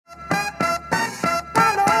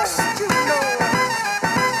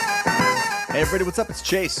Hey everybody, what's up? It's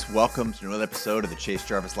Chase. Welcome to another episode of the Chase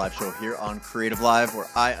Jarvis Live Show here on CreativeLive, where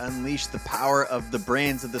I unleash the power of the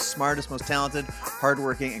brains of the smartest, most talented,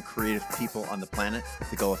 hardworking, and creative people on the planet.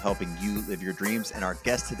 The goal of helping you live your dreams. And our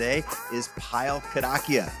guest today is Payal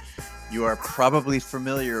Kadakia. You are probably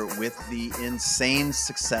familiar with the insane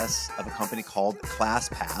success of a company called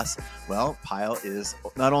ClassPass. Well, Payal is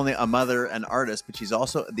not only a mother and artist, but she's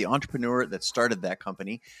also the entrepreneur that started that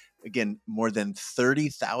company. Again, more than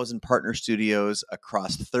 30,000 partner studios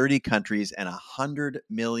across 30 countries and 100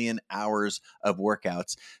 million hours of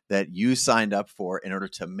workouts that you signed up for in order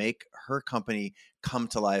to make her company come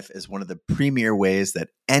to life as one of the premier ways that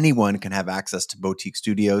anyone can have access to boutique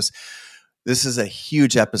studios. This is a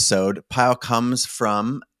huge episode. Payal comes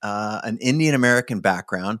from an Indian American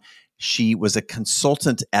background. She was a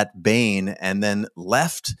consultant at Bain and then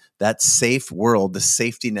left that safe world, the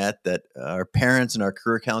safety net that our parents and our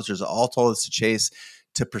career counselors all told us to chase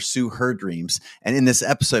to pursue her dreams. And in this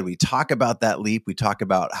episode, we talk about that leap. We talk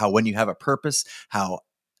about how when you have a purpose, how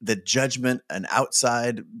the judgment and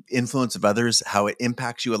outside influence of others, how it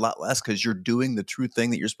impacts you a lot less because you're doing the true thing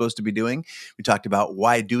that you're supposed to be doing. We talked about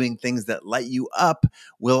why doing things that light you up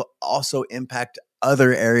will also impact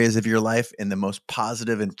other areas of your life in the most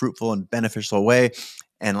positive and fruitful and beneficial way.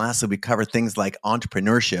 And lastly, we cover things like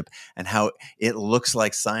entrepreneurship and how it looks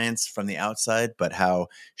like science from the outside, but how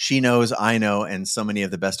she knows, I know, and so many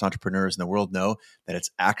of the best entrepreneurs in the world know that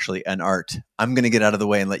it's actually an art. I'm going to get out of the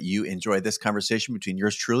way and let you enjoy this conversation between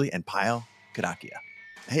yours truly and Payal Kadakia.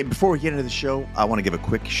 Hey, before we get into the show, I want to give a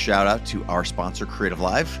quick shout out to our sponsor,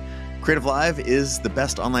 CreativeLive. CreativeLive is the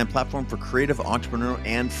best online platform for creative, entrepreneur,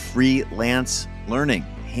 and freelance learning,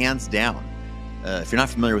 hands down. If you're not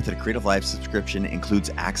familiar with it, a CreativeLive subscription includes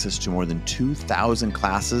access to more than 2,000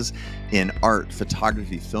 classes in art,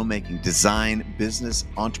 photography, filmmaking, design, business,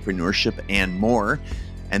 entrepreneurship, and more.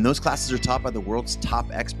 And those classes are taught by the world's top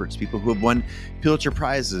experts, people who have won Pulitzer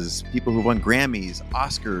Prizes, people who have won Grammys,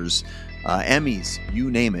 Oscars, Emmys, you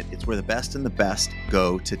name it. It's where the best and the best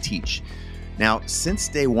go to teach. Now, since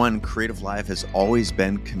day one, CreativeLive has always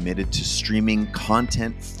been committed to streaming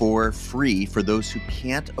content for free for those who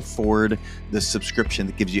can't afford the subscription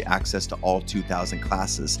that gives you access to all 2,000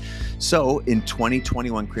 classes. So in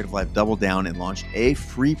 2021, CreativeLive doubled down and launched a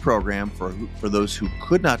free program for those who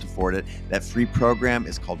could not afford it. That free program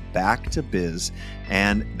is called Back to Biz,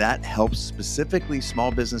 and that helps specifically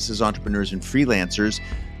small businesses, entrepreneurs, and freelancers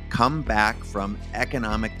come back from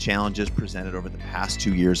economic challenges presented over the past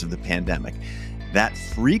 2 years of the pandemic. That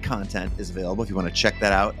free content is available if you want to check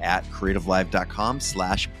that out at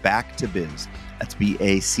creativelive.com/backtobiz. That's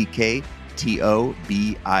BACKTOBIZ,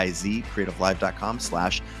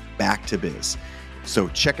 creativelive.com/backtobiz. So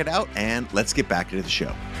check it out and let's get back into the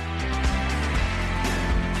show.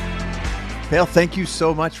 Payal, thank you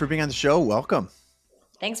so much for being on the show. Welcome.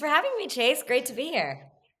 Thanks for having me, Chase. Great to be here.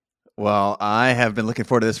 Well, I have been looking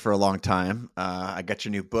forward to this for a long time. I got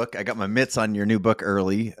your new book. I got my mitts on your new book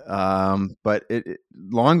early, but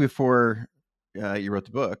long before you wrote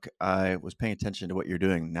the book, I was paying attention to what you're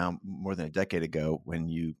doing now more than a decade ago when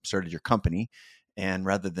you started your company. And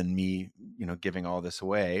rather than me, giving all this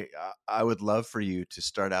away, I would love for you to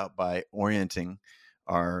start out by orienting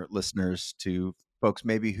our listeners to folks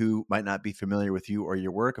maybe who might not be familiar with you or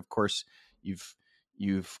your work. Of course,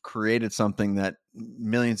 You've created something that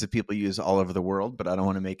millions of people use all over the world, but I don't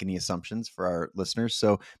want to make any assumptions for our listeners.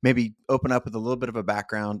 So maybe open up with a little bit of a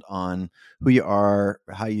background on who you are,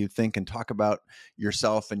 how you think and talk about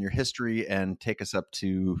yourself and your history, and take us up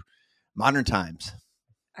to modern times.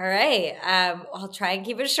 All right. I'll try and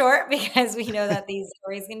keep it short because we know that these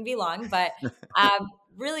stories can be long, but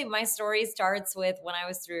really my story starts with when I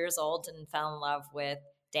was 3 years old and fell in love with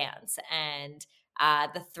dance. And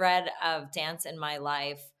the thread of dance in my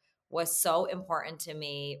life was so important to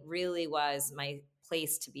me, really was my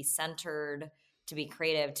place to be centered, to be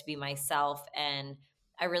creative, to be myself. And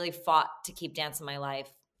I really fought to keep dance in my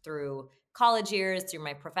life through college years, through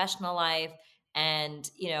my professional life. And,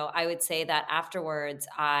 I would say that afterwards,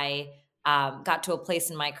 I got to a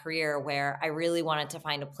place in my career where I really wanted to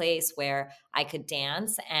find a place where I could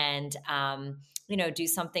dance and, do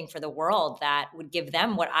something for the world that would give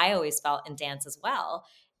them what I always felt in dance as well.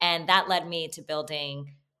 And that led me to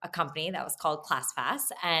building a company that was called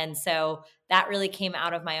ClassPass. And so that really came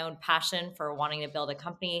out of my own passion for wanting to build a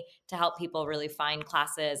company to help people really find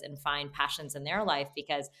classes and find passions in their life,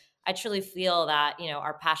 because I truly feel that,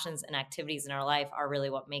 our passions and activities in our life are really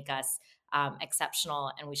what make us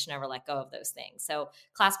exceptional, and we should never let go of those things. So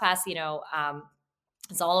ClassPass,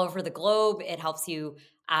 it's all over the globe. It helps you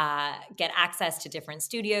get access to different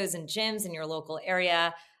studios and gyms in your local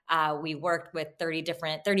area. We worked with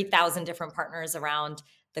 30,000 different partners around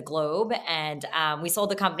the globe. And we sold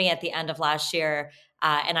the company at the end of last year.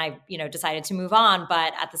 And I, decided to move on.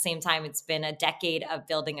 But at the same time, it's been a decade of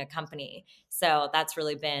building a company. So that's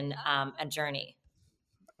really been a journey.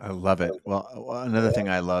 I love it. Well, another thing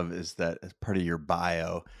I love is that as part of your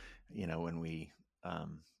bio, when we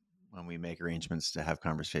make arrangements to have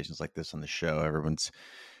conversations like this on the show, everyone's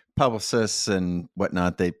publicists and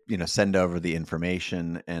whatnot, they send over the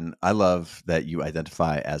information, and I love that you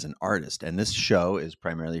identify as an artist. And this show is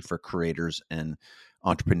primarily for creators and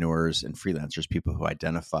entrepreneurs and freelancers, people who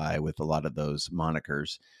identify with a lot of those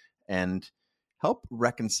monikers, and help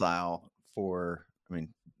reconcile for, I mean,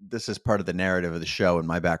 this is part of the narrative of the show and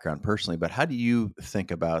my background personally, but how do you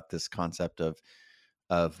think about this concept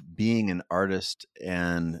of being an artist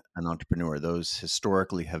and an entrepreneur? Those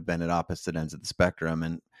historically have been at opposite ends of the spectrum,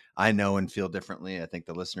 and I know and feel differently. I think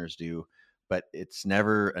the listeners do, but it's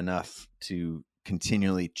never enough to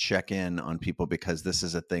continually check in on people, because this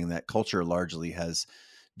is a thing that culture largely has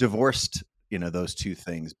divorced, those two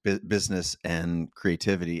things, business and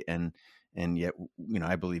creativity. And yet,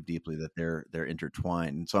 I believe deeply that they're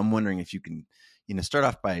intertwined. And so I'm wondering if you can, start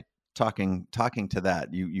off by talking to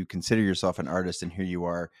that. You consider yourself an artist, and here you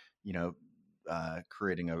are,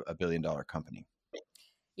 creating a $1 billion company.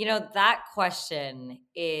 That question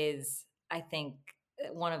is, I think,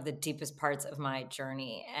 one of the deepest parts of my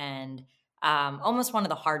journey, and almost one of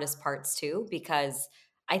the hardest parts too, because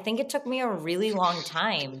I think it took me a really long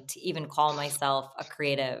time to even call myself a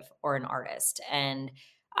creative or an artist. And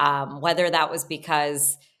whether that was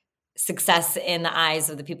because success in the eyes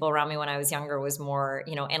of the people around me when I was younger was more,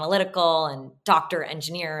 analytical and doctor,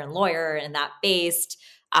 engineer, and lawyer, and that based.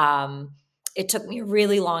 It took me a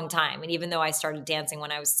really long time. And even though I started dancing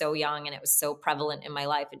when I was so young and it was so prevalent in my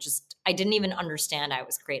life, I didn't even understand I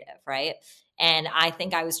was creative, right? And I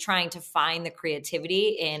think I was trying to find the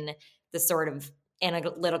creativity in the sort of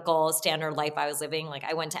analytical standard life I was living. Like,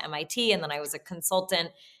 I went to MIT and then I was a consultant,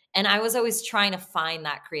 and I was always trying to find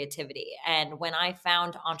that creativity. And when I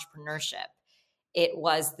found entrepreneurship, it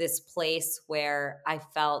was this place where I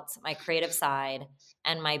felt my creative side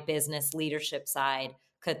and my business leadership side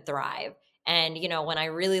could thrive. And, when I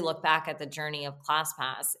really look back at the journey of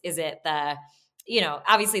ClassPass, is it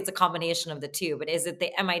obviously it's a combination of the two, but is it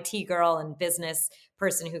the MIT girl and business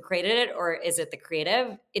person who created it, or is it the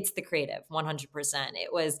creative? It's the creative, 100%.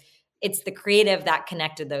 It's the creative that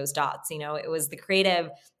connected those dots. It was the creative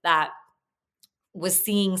that was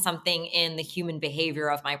seeing something in the human behavior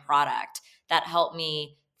of my product that helped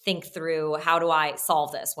me think through, how do I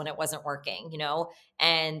solve this when it wasn't working,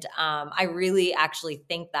 And I really actually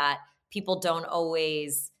think that people don't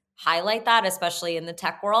always highlight that, especially in the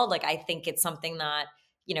tech world. Like, I think it's something that,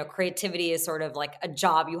 creativity is sort of like a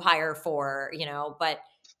job you hire for, but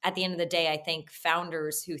at the end of the day, I think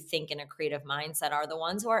founders who think in a creative mindset are the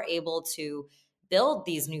ones who are able to build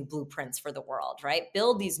these new blueprints for the world, right?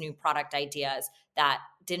 Build these new product ideas that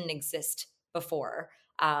didn't exist before,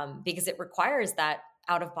 because it requires that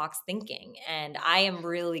out of box thinking. And I am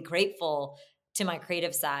really grateful to my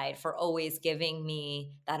creative side for always giving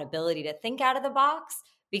me that ability to think out of the box,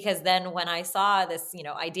 because then when I saw this,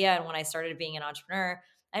 idea, and when I started being an entrepreneur,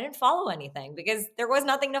 I didn't follow anything because there was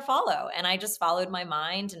nothing to follow. And I just followed my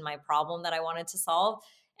mind and my problem that I wanted to solve.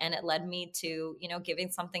 And it led me to, giving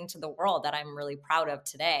something to the world that I'm really proud of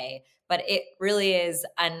today. But it really is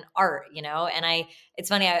an art, and it's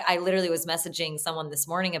funny. I literally was messaging someone this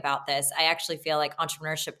morning about this. I actually feel like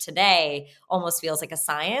entrepreneurship today almost feels like a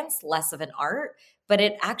science, less of an art, but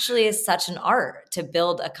it actually is such an art to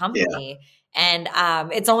build a company. Yeah. And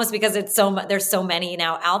it's almost because there's so many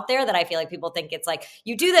now out there that I feel like people think it's like,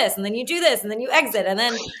 you do this and then you do this and then you exit and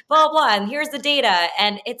then blah, blah, and here's the data.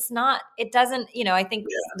 And it's not, it doesn't, I think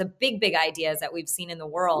the big ideas that we've seen in the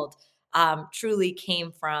world truly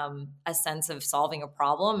came from a sense of solving a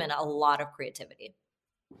problem and a lot of creativity.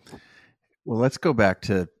 Well, let's go back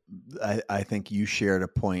to, I think you shared a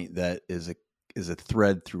point that is a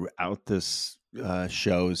thread throughout this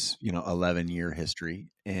show's, 11-year history.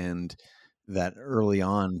 And that early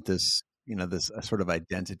on, this sort of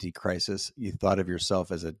identity crisis, you thought of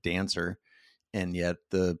yourself as a dancer, and yet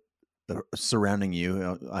the surrounding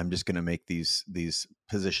you, I'm just going to make these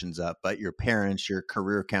positions up, but your parents, your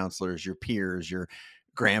career counselors, your peers, your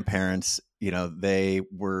grandparents, they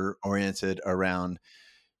were oriented around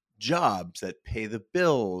jobs that pay the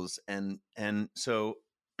bills. And so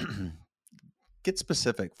get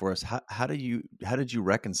specific for us. How did you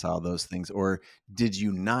reconcile those things, or did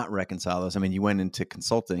you not reconcile those? I mean, you went into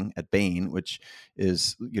consulting at Bain, which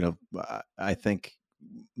is, I think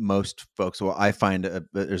most folks, well, I find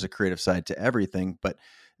there's a creative side to everything, but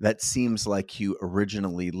that seems like you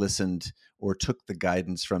originally listened or took the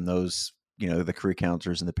guidance from those, the career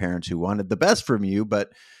counselors and the parents who wanted the best from you,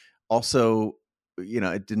 but also,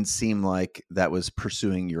 it didn't seem like that was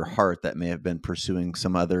pursuing your heart. That may have been pursuing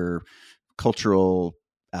some other cultural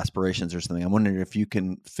aspirations or something. I'm wondering if you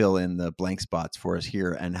can fill in the blank spots for us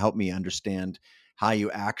here and help me understand how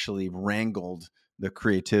you actually wrangled the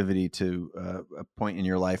creativity to a point in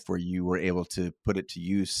your life where you were able to put it to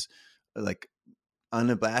use, like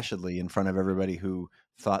unabashedly in front of everybody who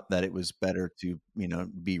thought that it was better to,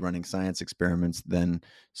 be running science experiments than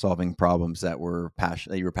solving problems that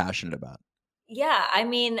you were passionate about. Yeah, I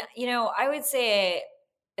mean, I would say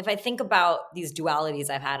if I think about these dualities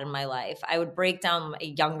I've had in my life, I would break down a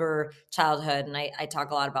younger childhood, and I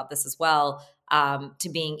talk a lot about this as well, to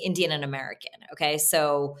being Indian and American. Okay.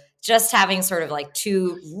 So just having sort of like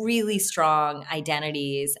two really strong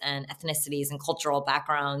identities and ethnicities and cultural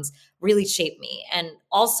backgrounds really shaped me. And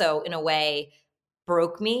also, in a way,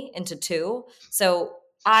 broke me into two. So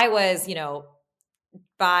I was,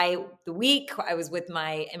 by the week I was in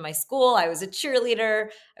my school, I was a cheerleader.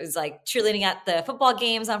 I was like cheerleading at the football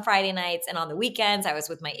games on Friday nights, and on the weekends I was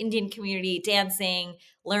with my Indian community, dancing,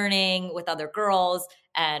 learning with other girls,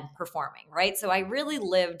 and performing, right? So I really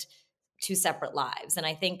lived two separate lives. And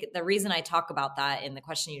I think the reason I talk about that in the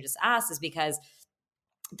question you just asked is because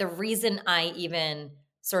the reason I even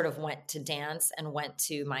sort of went to dance and went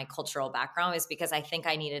to my cultural background is because I think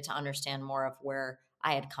I needed to understand more of where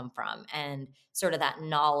I had come from, and sort of that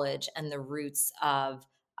knowledge and the roots of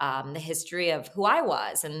the history of who I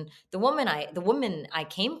was and the woman I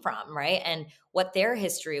came from, right? And what their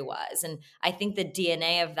history was. And I think the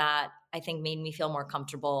DNA of that, I think, made me feel more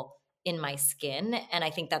comfortable in my skin. And I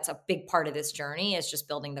think that's a big part of this journey, is just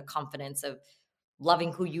building the confidence of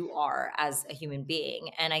loving who you are as a human being.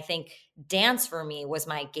 And I think dance for me was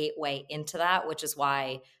my gateway into that, which is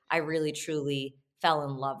why I really truly fell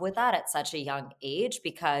in love with that at such a young age,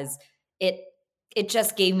 because it it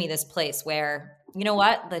just gave me this place where, you know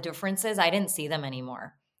what, the differences, I didn't see them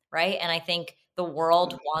anymore, right? And I think the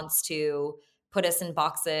world wants to put us in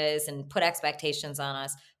boxes and put expectations on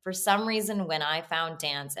us. For some reason, when I found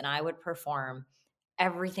dance and I would perform,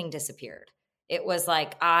 everything disappeared. It was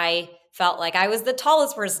like I felt like I was the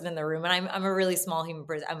tallest person in the room, and I'm a really small human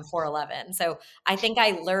person. I'm 4'11". So I think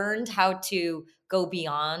I learned how to go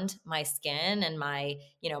beyond my skin and my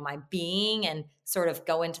being, and sort of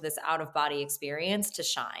go into this out of body experience to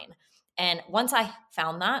shine. And once I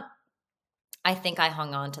found that, I think I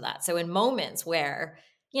hung on to that. So in moments where,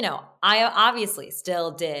 I obviously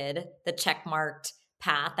still did the check marked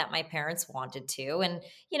path that my parents wanted to. And,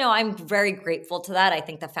 I'm very grateful to that. I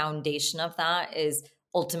think the foundation of that is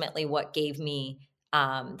ultimately what gave me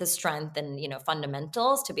the strength and,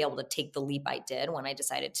 fundamentals to be able to take the leap I did when I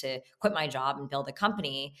decided to quit my job and build a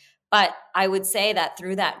company. But I would say that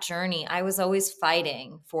through that journey, I was always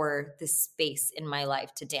fighting for this space in my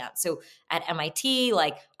life to dance. So at MIT,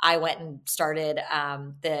 like I went and started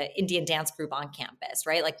the Indian dance group on campus,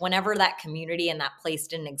 right? Like whenever that community and that place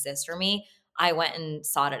didn't exist for me, I went and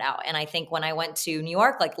sought it out. And I think when I went to New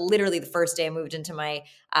York, like literally the first day I moved into my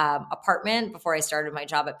apartment before I started my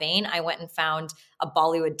job at Bain, I went and found a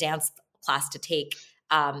Bollywood dance class to take.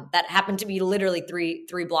 That happened to be literally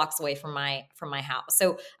three blocks away from my house.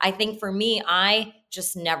 So I think for me, I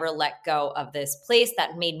just never let go of this place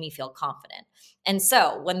that made me feel confident. And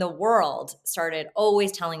so when the world started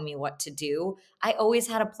always telling me what to do, I always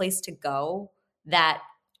had a place to go that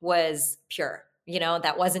was pure,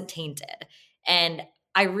 that wasn't tainted. And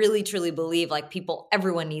I really truly believe like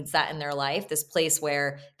everyone needs that in their life, this place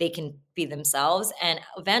where they can be themselves. And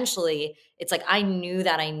eventually it's like I knew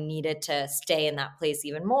that I needed to stay in that place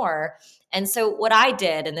even more. And so what I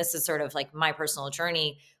did, and this is sort of like my personal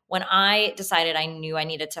journey, when I decided I knew I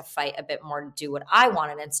needed to fight a bit more to do what I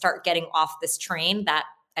wanted and start getting off this train that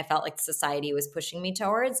I felt like society was pushing me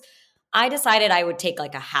towards, I decided I would take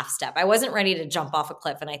like a half step. I wasn't ready to jump off a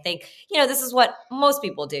cliff. And I think, this is what most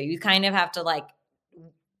people do. You kind of have to like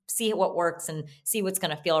see what works and see what's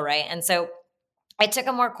going to feel right. And so I took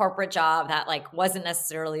a more corporate job that like wasn't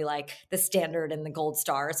necessarily like the standard and the gold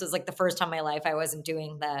star. So it was like the first time in my life I wasn't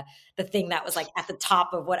doing the thing that was like at the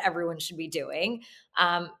top of what everyone should be doing.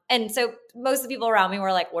 And so most of the people around me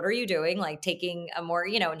were like, "What are you doing? Like taking a more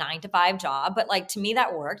 9 to 5 job?" But like to me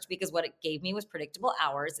that worked because what it gave me was predictable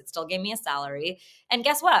hours. It still gave me a salary, and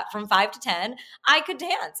guess what? From 5 to 10, I could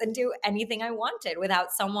dance and do anything I wanted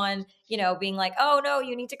without someone being like, "Oh no,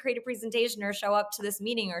 you need to create a presentation or show up to this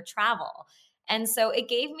meeting or travel." And so it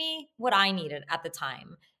gave me what I needed at the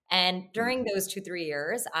time. And during those 2, 3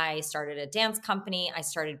 years, I started a dance company. I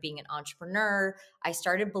started being an entrepreneur. I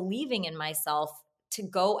started believing in myself to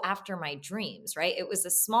go after my dreams, right? It was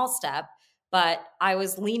a small step, but I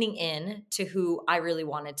was leaning in to who I really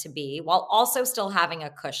wanted to be while also still having a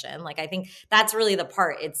cushion. Like I think that's really the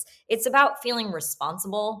part. It's about feeling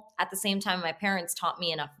responsible. At the same time, my parents taught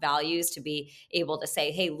me enough values to be able to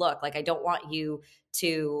say, "Hey, look, like I don't want you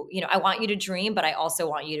to, I want you to dream, but I also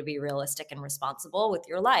want you to be realistic and responsible with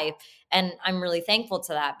your life." And I'm really thankful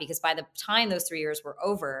to that because by the time those 3 years were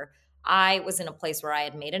over, I was in a place where I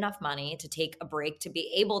had made enough money to take a break to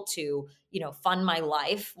be able to, fund my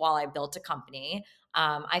life while I built a company.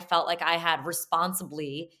 I felt like I had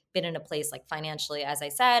responsibly been in a place like financially, as I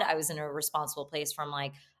said, I was in a responsible place from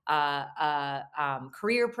like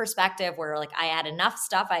career perspective where like I had enough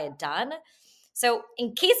stuff I had done. So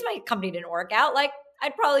in case my company didn't work out, like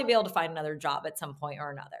I'd probably be able to find another job at some point or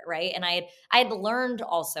another, right? And I had learned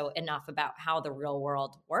also enough about how the real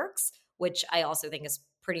world works, which I also think is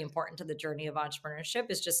pretty important to the journey of entrepreneurship,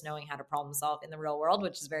 is just knowing how to problem solve in the real world,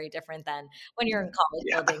 which is very different than when you're in college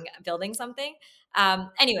Yeah. building something.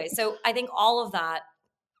 Anyway, so I think all of that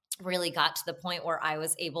really got to the point where I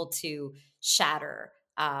was able to shatter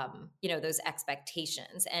those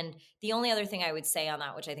expectations. And the only other thing I would say on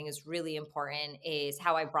that, which I think is really important, is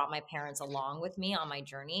how I brought my parents along with me on my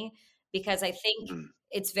journey, because I think Mm.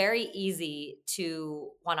 it's very easy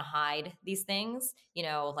to want to hide these things,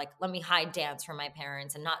 like let me hide dance from my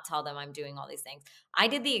parents and not tell them I'm doing all these things. I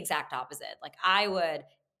did the exact opposite. Like I would,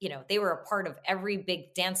 they were a part of every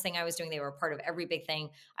big dance thing I was doing. They were a part of every big thing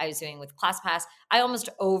I was doing with ClassPass. I almost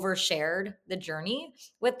overshared the journey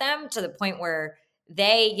with them to the point where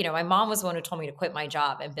my mom was the one who told me to quit my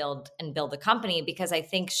job and build the company, because I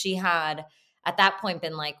think she had at that point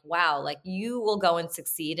been like, wow, like you will go and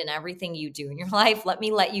succeed in everything you do in your life. Let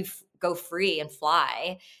me let you go free and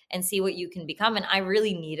fly and see what you can become. And I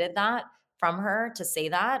really needed that from her to say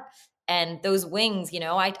that. And those wings,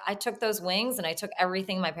 I took those wings and I took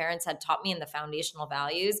everything my parents had taught me in the foundational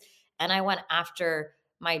values, and I went after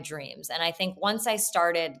my dreams. And I think once I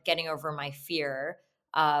started getting over my fear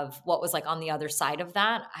of what was like on the other side of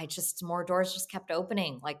that, more doors just kept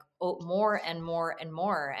opening, like more and more and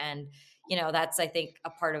more. And, that's, I think, a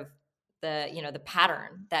part of the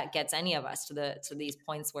pattern that gets any of us to these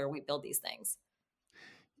points where we build these things.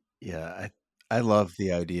 Yeah, I love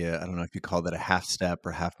the idea. I don't know if you call that a half step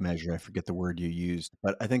or half measure. I forget the word you used,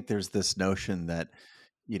 but I think there's this notion that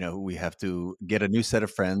we have to get a new set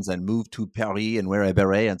of friends and move to Paris and wear a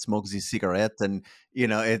beret and smoke the cigarette, and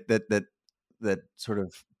that sort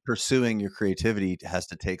of pursuing your creativity has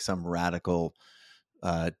to take some radical,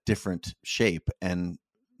 different shape. And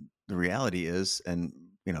the reality is, and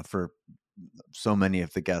for so many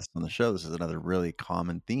of the guests on the show, this is another really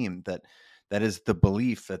common theme, that is the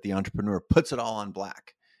belief that the entrepreneur puts it all on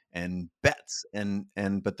black and bets. And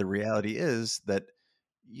but the reality is that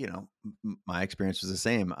my experience was the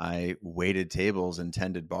same. I waited tables and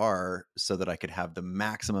tended bar so that I could have the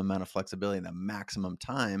maximum amount of flexibility and the maximum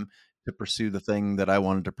time to pursue the thing that I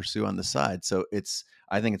wanted to pursue on the side. So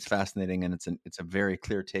I think it's fascinating, and it's a very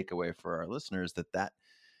clear takeaway for our listeners that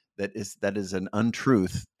is an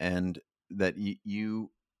untruth, and that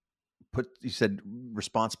you said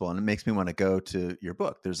responsible, and it makes me want to go to your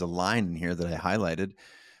book. There's a line in here that I highlighted: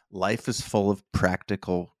 life is full of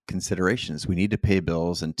practical considerations. We need to pay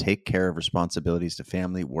bills and take care of responsibilities to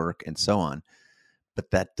family, work, and so on.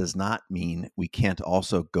 But that does not mean we can't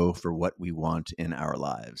also go for what we want in our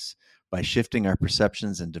lives. By shifting our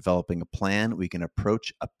perceptions and developing a plan, we can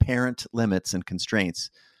approach apparent limits and constraints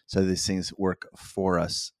so these things work for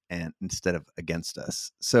us and instead of against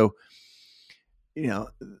us. So, you know,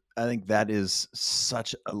 I think that is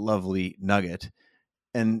such a lovely nugget.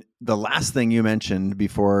 And the last thing you mentioned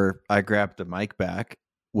before I grabbed the mic back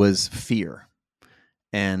was fear.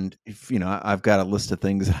 And if I've got a list of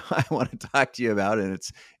things that I want to talk to you about, and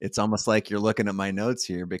it's almost like you're looking at my notes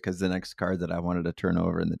here, because the next card that I wanted to turn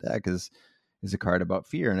over in the deck is a card about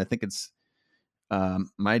fear. And I think it's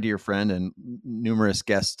my dear friend and numerous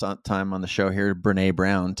guests time on the show here, Brene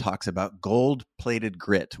Brown, talks about gold-plated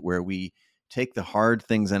grit, where we take the hard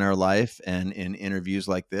things in our life, and in interviews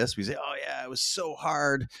like this, we say, "Oh yeah, it was so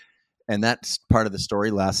hard." And that part of the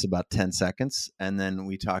story lasts about 10 seconds. And then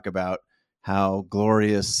we talk about how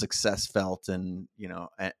glorious success felt. And,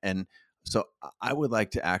 and so I would like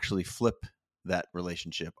to actually flip that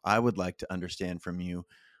relationship. I would like to understand from you,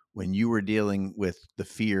 when you were dealing with the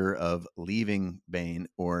fear of leaving Bain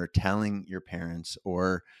or telling your parents,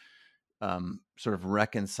 or sort of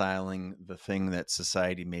reconciling the thing that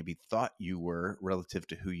society maybe thought you were relative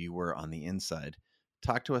to who you were on the inside.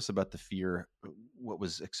 Talk to us about the fear. What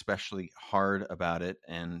was especially hard about it?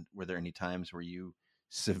 And were there any times where you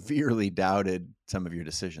severely doubted some of your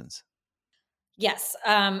decisions? Yes.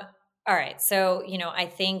 All right. So, I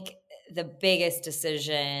think the biggest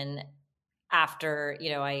decision after,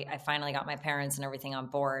 I finally got my parents and everything on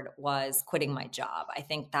board was quitting my job. I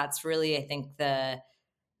think that's really,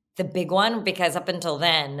 the big one, because up until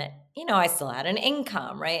then, I still had an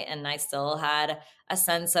income, right? And I still had a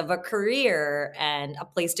sense of a career and a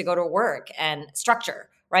place to go to work and structure,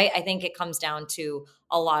 right? I think it comes down to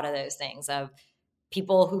a lot of those things of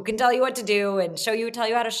people who can tell you what to do and tell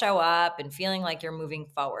you how to show up and feeling like you're moving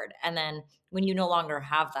forward. And then when you no longer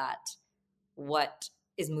have that, what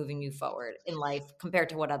is moving you forward in life compared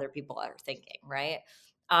to what other people are thinking, right?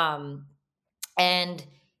 Um, and,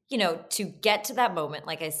 to get to that moment,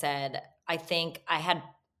 like I said, I think I had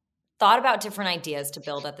thought about different ideas to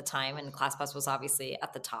build at the time, and ClassPass was obviously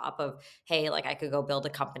at the top of, hey, like I could go build a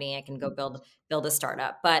company, I can go build a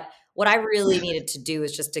startup. But what I really needed to do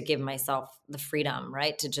is just to give myself the freedom,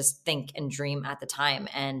 right, to just think and dream at the time.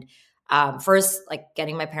 And first, like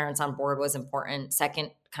getting my parents on board was important.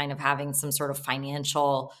 Second, kind of having some sort of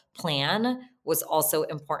financial plan was also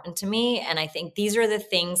important to me. And I think these are the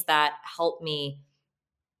things that help me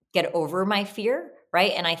get over my fear,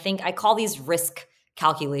 right? And I think I call these risk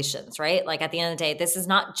calculations, right? Like at the end of the day, this is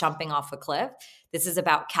not jumping off a cliff. This is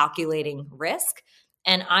about calculating risk.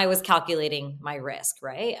 And I was calculating my risk,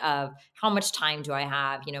 right? Of how much time do I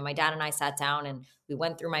have? My dad and I sat down and we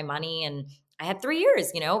went through my money, and I had 3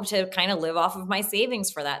 years, to kind of live off of my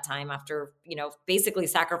savings for that time after, basically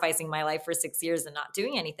sacrificing my life for 6 years and not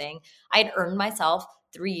doing anything. I had earned myself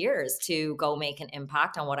 3 years to go make an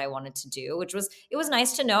impact on what I wanted to do, which was, it was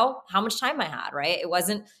nice to know how much time I had, right? It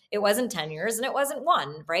wasn't 10 years and it wasn't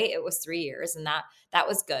one, right? It was 3 years, and that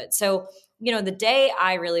was good. So, the day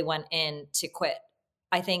I really went in to quit,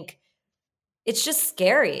 I think it's just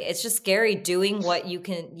scary. It's just scary doing what you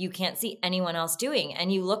can't see anyone else doing.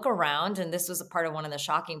 And you look around, and this was a part of one of the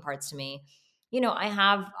shocking parts to me. I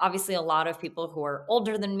have obviously a lot of people who are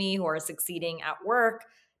older than me who are succeeding at work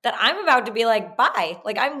that I'm about to be like, bye,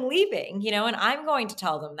 like I'm leaving, and I'm going to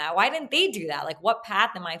tell them that. Why didn't they do that? Like, what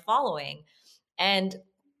path am I following? And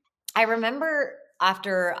I remember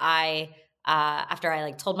after I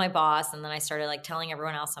like told my boss, and then I started like telling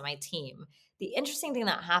everyone else on my team, the interesting thing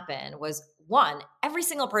that happened was, one, every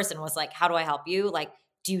single person was like, how do I help you? Like,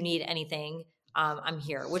 do you need anything? I'm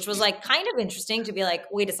here, which was like kind of interesting to be like,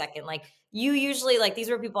 wait a second, like you usually, like, these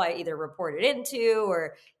were people I either reported into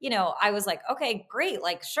or, I was like, okay, great.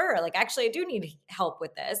 Like, sure. Like, actually I do need help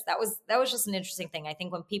with this. That was just an interesting thing. I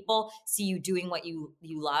think when people see you doing what you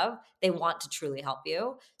love, they want to truly help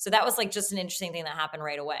you. So that was like just an interesting thing that happened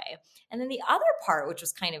right away. And then the other part, which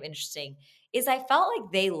was kind of interesting, is I felt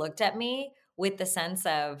like they looked at me with the sense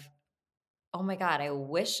of, oh my God, I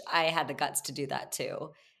wish I had the guts to do that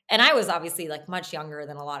too. And I was obviously like much younger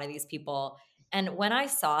than a lot of these people. And when I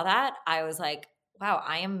saw that, I was like, wow,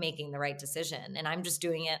 I am making the right decision. And I'm just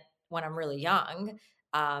doing it when I'm really young.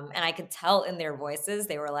 And I could tell in their voices,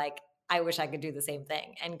 they were like, I wish I could do the same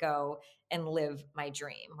thing and go and live my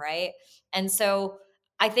dream. Right. And so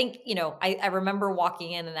I think, I remember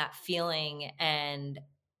walking in and that feeling, and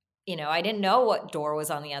I didn't know what door was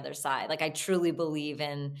on the other side. Like I truly believe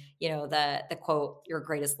in, the quote, your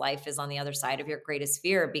greatest life is on the other side of your greatest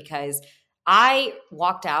fear, because I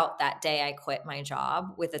walked out that day I quit my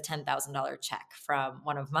job with a $10,000 check from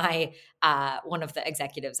one of the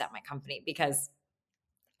executives at my company, because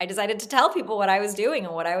I decided to tell people what I was doing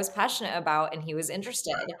and what I was passionate about, and he was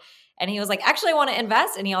interested. And he was like, actually, I want to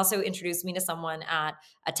invest. And he also introduced me to someone at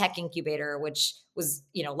a tech incubator, which was,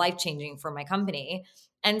 life-changing for my company.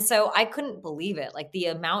 And so I couldn't believe it, like the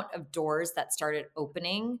amount of doors that started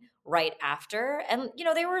opening right after. And,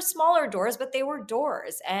 they were smaller doors, but they were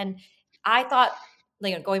doors. And I thought,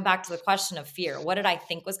 going back to the question of fear, what did I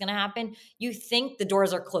think was going to happen? You think the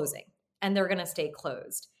doors are closing and they're going to stay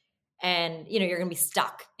closed, and you're going to be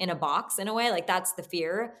stuck in a box in a way, like that's the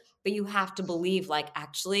fear. But you have to believe, like,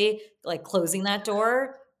 actually, like closing that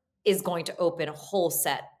door is going to open a whole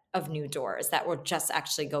set of new doors that will just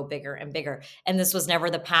actually go bigger and bigger. And this was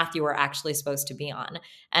never the path you were actually supposed to be on.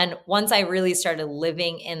 And once I really started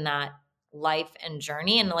living in that life and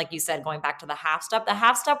journey, and like you said, going back to the half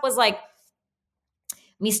step was like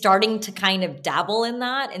me starting to kind of dabble in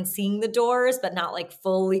that and seeing the doors, but not like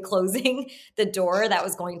fully closing the door that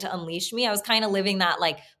was going to unleash me. I was kind of living that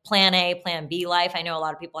like plan A, plan B life. I know a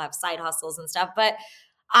lot of people have side hustles and stuff, but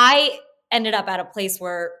I ended up at a place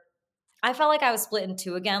where I felt like I was split in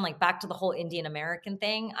two again, like back to the whole Indian American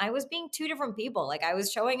thing. I was being two different people. Like I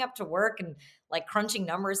was showing up to work and like crunching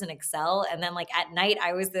numbers in Excel. And then like at night,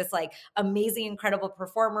 I was this like amazing, incredible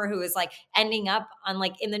performer who was like ending up on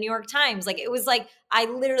like in the New York Times. Like it was like I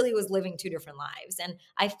literally was living two different lives. And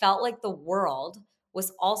I felt like the world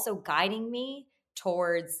was also guiding me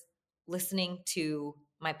towards listening to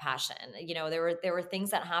my passion. You know, there were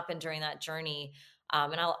things that happened during that journey.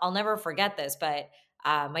 And I'll never forget this, but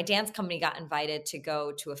my dance company got invited to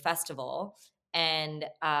go to a festival, and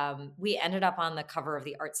we ended up on the cover of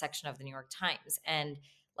the art section of the New York Times. And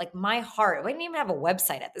like my heart, we didn't even have a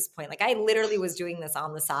website at this point. Like I literally was doing this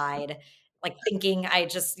on the side, like thinking I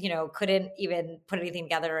just, couldn't even put anything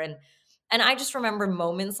together. And I just remember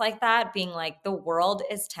moments like that being like, the world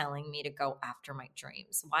is telling me to go after my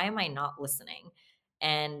dreams. Why am I not listening?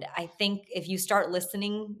 And I think if you start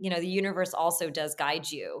listening, the universe also does guide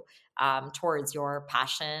you towards your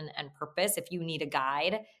passion and purpose. If you need a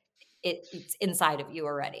guide, it's inside of you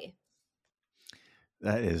already.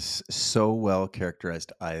 That is so well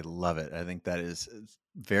characterized. I love it. I think that is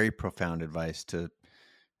very profound advice to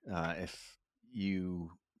if you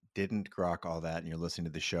didn't grok all that and you're listening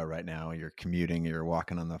to the show right now, you're commuting, you're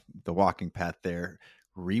walking on the walking path there,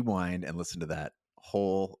 rewind and listen to that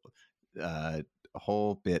uh,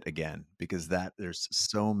 whole bit again, because there's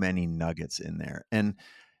so many nuggets in there. And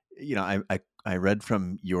I read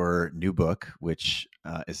from your new book, which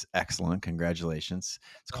is excellent. Congratulations.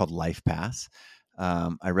 It's called Life Pass.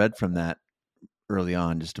 I read from that early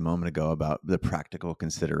on just a moment ago about the practical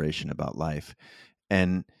consideration about life.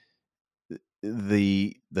 And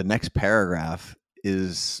the next paragraph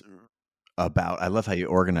is about, I love how you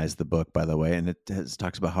organize the book, by the way, and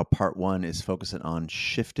talks about how part one is focusing on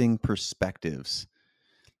shifting perspectives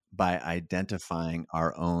by identifying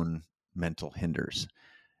our own mental hinders.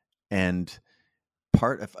 And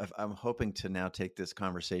I'm hoping to now take this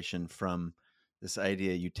conversation from this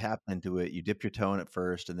idea: you tap into it, you dip your toe in it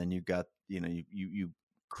first, and then you got, you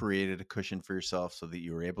created a cushion for yourself so that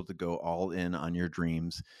you were able to go all in on your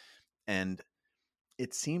dreams. And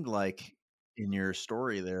it seemed like in your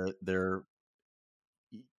story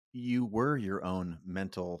you were your own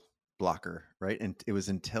mental blocker, right? And it was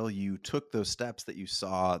until you took those steps that you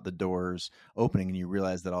saw the doors opening and you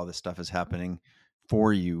realized that all this stuff is happening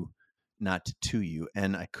for you, not to you.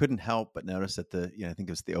 And I couldn't help but notice that I think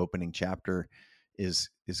it was the opening chapter is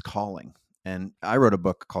calling. And I wrote a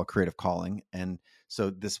book called Creative Calling. And so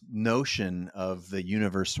this notion of the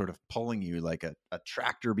universe sort of pulling you like a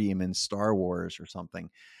tractor beam in Star Wars or something,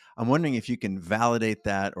 I'm wondering if you can validate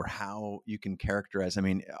that or how you can characterize. I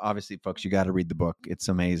mean, obviously, folks, you got to read the book. It's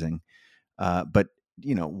amazing. But,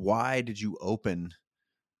 why did you open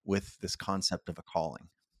with this concept of a calling?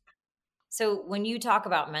 So when you talk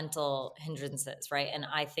about mental hindrances, right? And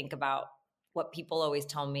I think about what people always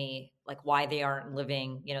tell me, like why they aren't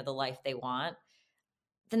living, the life they want.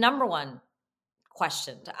 The number one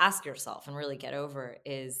question to ask yourself and really get over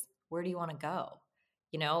is, where do you want to go?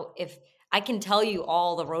 If I can tell you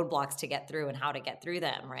all the roadblocks to get through and how to get through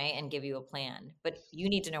them, right? And give you a plan, but you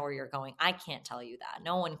need to know where you're going. I can't tell you that.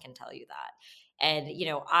 No one can tell you that. And,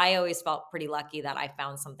 I always felt pretty lucky that I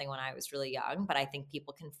found something when I was really young, but I think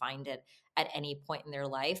people can find it at any point in their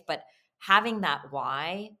life. But having that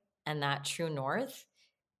why and that true north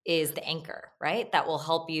is the anchor, right? That will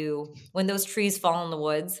help you when those trees fall in the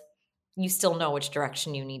woods. You still know which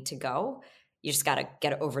direction you need to go. You just got to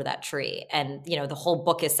get over that tree. And, the whole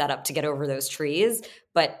book is set up to get over those trees,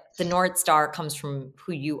 but the North Star comes from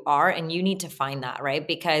who you are, and you need to find that, right?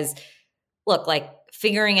 Because look, like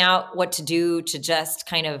figuring out what to do to just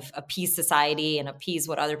kind of appease society and appease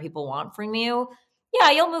what other people want from you,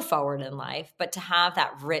 yeah, you'll move forward in life. But to have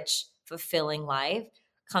that rich, fulfilling life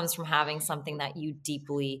comes from having something that you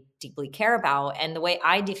deeply, deeply care about. And the way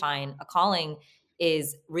I define a calling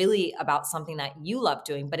is really about something that you love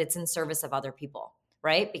doing, but it's in service of other people,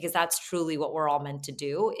 right? Because that's truly what we're all meant to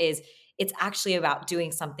do. Is it's actually about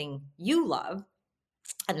doing something you love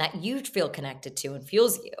and that you feel connected to and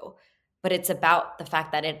fuels you, but it's about the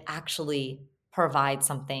fact that it actually provides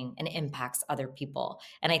something and impacts other people.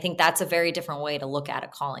 And I think that's a very different way to look at a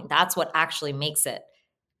calling. That's what actually makes it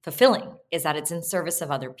fulfilling, is that it's in service of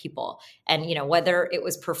other people. And whether it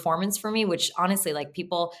was performance for me, which honestly, like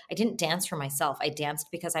people, I didn't dance for myself. I danced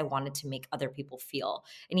because I wanted to make other people feel.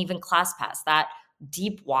 And even ClassPass, that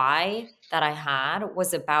deep why that I had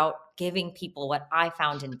was about giving people what I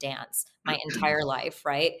found in dance my entire life,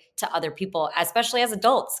 right? To other people, especially as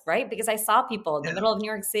adults, right? Because I saw people in the middle of New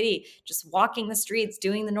York City just walking the streets,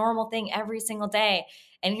 doing the normal thing every single day.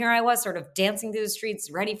 And here I was sort of dancing through the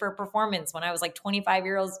streets, ready for a performance when I was like 5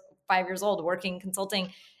 years old, working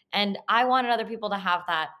consulting. And I wanted other people to have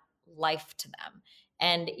that life to them.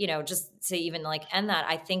 And, just to even like end that,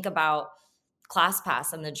 I think about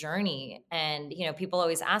ClassPass and the journey. And, people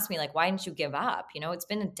always ask me, like, why didn't you give up? It's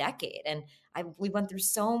been a decade and we went through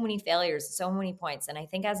so many failures, so many points. And I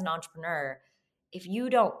think as an entrepreneur, if you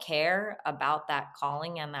don't care about that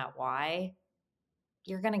calling and that why,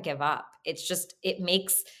 you're going to give up. It's just, it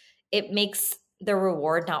makes the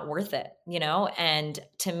reward not worth it, And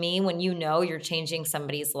to me, when you're changing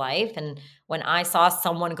somebody's life, and when I saw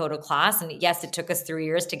someone go to class, and yes, it took us 3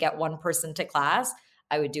 years to get one person to class,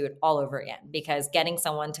 I would do it all over again, because getting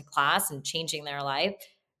someone to class and changing their life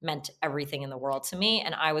meant everything in the world to me.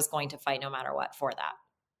 And I was going to fight no matter what for that.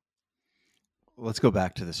 Let's go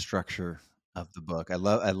back to the structure of the book. I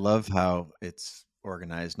love how it's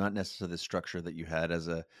organized, not necessarily the structure that you had as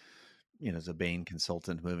a as a Bain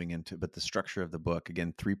consultant moving into, but the structure of the book.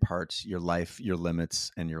 Again, three parts: your life, your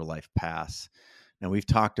limits, and your life paths. Now we've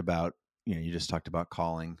talked about, you just talked about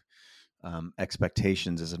calling.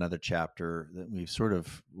 Expectations is another chapter that we've sort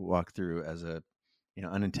of walked through as a,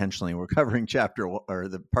 unintentionally. We're covering or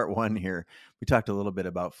the part one here. We talked a little bit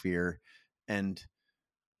about fear, and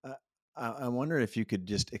uh, I wonder if you could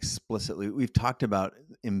just explicitly, we've talked about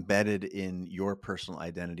embedded in your personal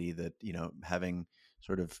identity that, having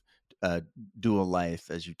sort of a dual life,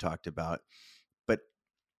 as you talked about, but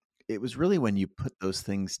it was really when you put those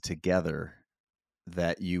things together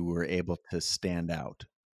that you were able to stand out.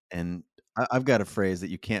 And I've got a phrase that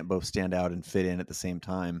you can't both stand out and fit in at the same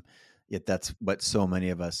time. Yet that's what so many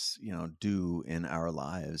of us, do in our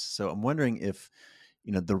lives. So I'm wondering if,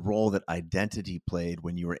 the role that identity played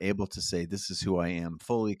when you were able to say, "This is who I am,"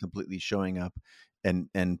 fully, completely showing up, and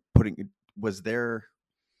putting. Was there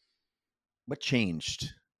what changed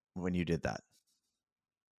when you did that?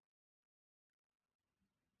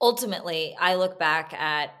 Ultimately, I look back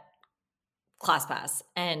at ClassPass,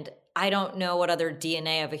 and I don't know what other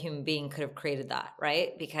DNA of a human being could have created that,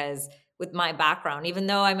 right? Because with my background, even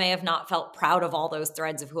though I may have not felt proud of all those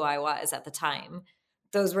threads of who I was at the time,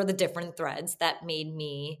 those were the different threads that made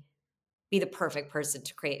me be the perfect person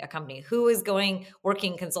to create a company. Who is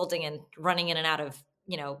working, consulting, and running in and out of,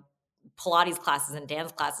 Pilates classes and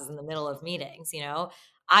dance classes in the middle of meetings,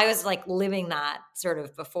 I was like living that sort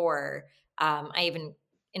of before I even,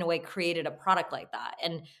 in a way, created a product like that.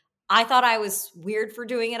 And I thought I was weird for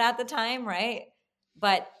doing it at the time, right?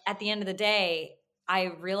 But at the end of the day, I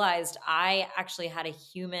realized I actually had a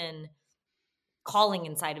human calling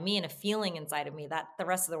inside of me and a feeling inside of me that the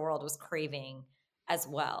rest of the world was craving as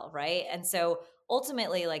well, right? And so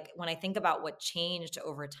ultimately, like when I think about what changed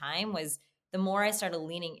over time, was the more I started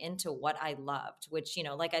leaning into what I loved, which,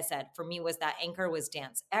 like I said, for me was that anchor was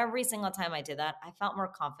dance. Every single time I did that, I felt more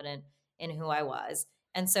confident in who I was.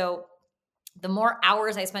 And so the more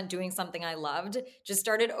hours I spent doing something I loved just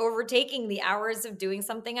started overtaking the hours of doing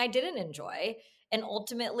something I didn't enjoy. And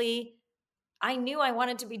ultimately, I knew I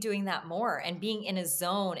wanted to be doing that more and being in a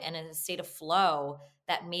zone and in a state of flow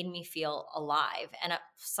that made me feel alive. And at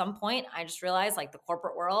some point, I just realized like the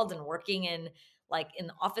corporate world and working in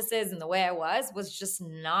the offices and the way I was just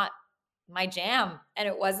not my jam. And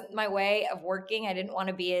it wasn't my way of working. I didn't want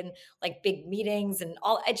to be in like big meetings and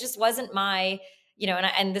all. It just wasn't my,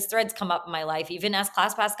 and this thread's come up in my life, even as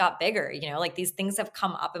ClassPass got bigger, like these things have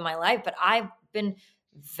come up in my life, but I've been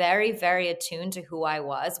very, very attuned to who I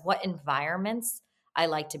was, what environments I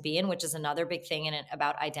like to be in, which is another big thing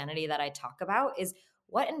about identity that I talk about is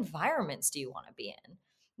what environments do you want to be in?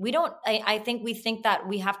 We don't, I think we think that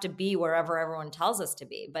we have to be wherever everyone tells us to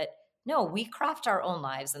be, but no, we craft our own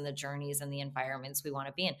lives and the journeys and the environments we want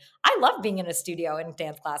to be in. I love being in a studio and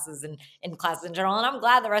dance classes and in classes in general, and I'm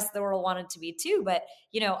glad the rest of the world wanted to be too. But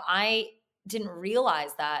I didn't realize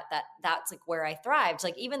that's like where I thrived.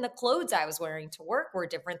 Like even the clothes I was wearing to work were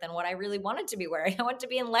different than what I really wanted to be wearing. I wanted to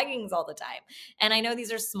be in leggings all the time. And I know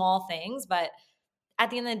these are small things, but at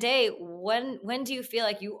the end of the day, when do you feel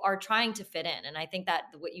like you are trying to fit in? And I think that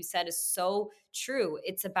what you said is so true.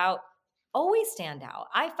 It's about always stand out.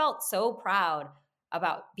 I felt so proud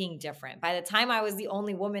about being different. By the time I was the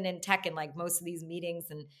only woman in tech in like most of these meetings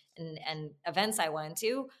and events I went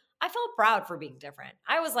to, I felt proud for being different.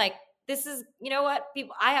 I was like, this is, you know what,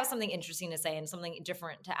 people, I have something interesting to say and something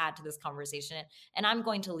different to add to this conversation, and I'm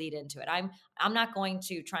going to lead into it. I'm not going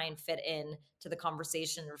to try and fit in to the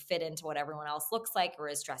conversation or fit into what everyone else looks like or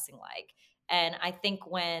is dressing like. And I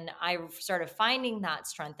think when I started finding that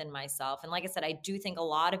strength in myself, and like I said, I do think a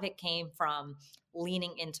lot of it came from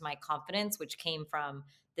leaning into my confidence, which came from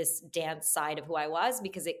this dance side of who I was,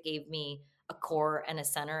 because it gave me a core and a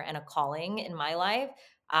center and a calling in my life.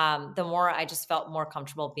 The more I just felt more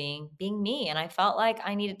comfortable being me, and I felt like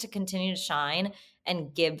I needed to continue to shine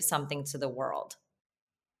and give something to the world.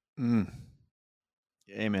 Mm.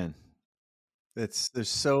 Amen. There's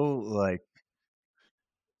so like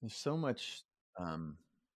there's so much um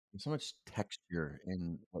there's so much texture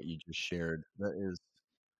in what you just shared that is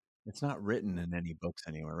it's not written in any books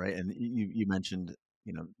anywhere, right? And you mentioned,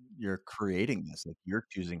 you know, you're creating this, like you're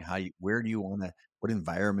choosing how you where do you want to what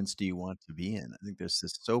environments do you want to be in? I think there's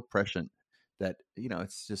this so prescient that, you know,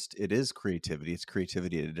 it's just it is creativity. It's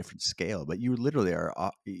creativity at a different scale, but you literally are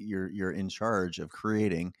you're in charge of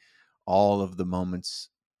creating all of the moments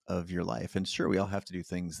of your life. And sure, we all have to do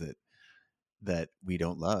things that we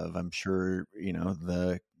don't love. I'm sure, you know,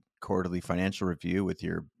 the quarterly financial review with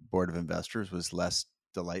your board of investors was less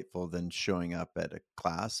delightful than showing up at a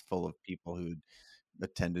class full of people who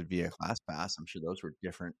attended via class pass. I'm sure those were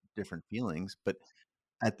different feelings, but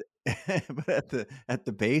at the but at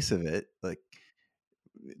the base of it, like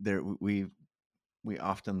there we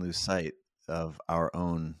often lose sight of our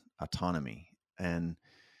own autonomy. And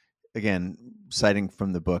again, citing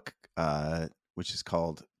from the book, which is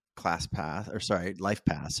called Class Path, or sorry, Life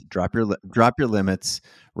Pass. Drop your limits,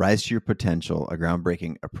 rise to your potential. A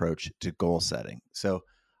groundbreaking approach to goal setting. So,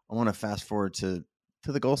 I want to fast forward to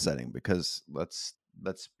the goal setting because let's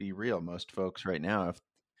be real. Most folks right now, if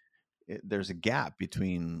there's a gap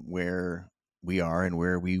between where we are and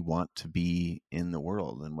where we want to be in the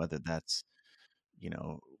world, and whether that's you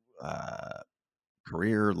know. Uh,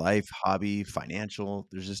 Career, life, hobby, financial.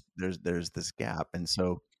 There's just there's this gap, and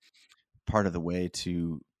so part of the way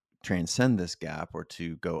to transcend this gap or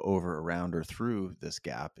to go over, around, or through this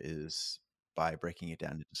gap is by breaking it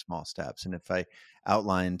down into small steps. And if I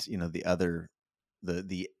outlined, you know, the other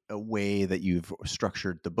the way that you've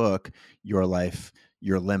structured the book, your life,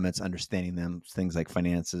 your limits, understanding them, things like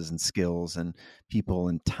finances and skills and people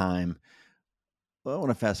and time. Well, I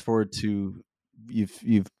want to fast forward to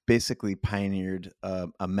you've basically pioneered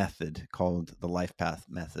a method called the Life Path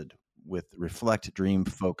method with reflect, dream,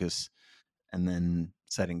 focus, and then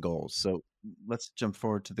setting goals. So let's jump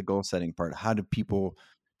forward to the goal setting part. How do people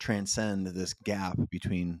transcend this gap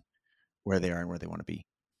between where they are and where they want to be?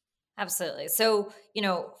 Absolutely. So,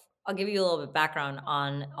 I'll give you a little bit of background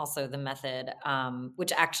on also the method,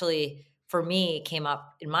 which actually for me came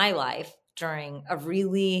up in my life during a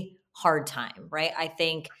really hard time, right? I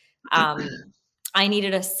think I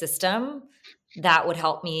needed a system that would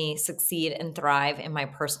help me succeed and thrive in my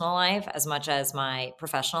personal life as much as my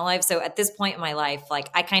professional life. So at this point in my life, like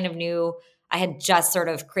I kind of knew I had just sort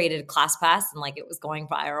of created ClassPass and like it was going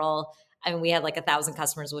viral. I mean, we had like 1,000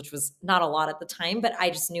 customers, which was not a lot at the time, but I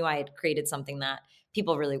just knew I had created something that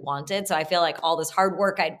people really wanted. So I feel like all this hard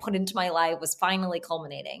work I'd put into my life was finally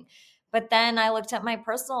culminating. But then I looked at my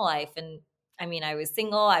personal life and I mean, I was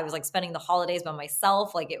single. I was like spending the holidays by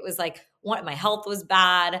myself. Like it was like my health was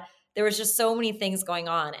bad. There was just so many things going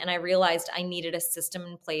on. And I realized I needed a system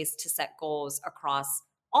in place to set goals across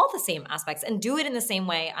all the same aspects and do it in the same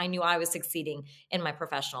way I knew I was succeeding in my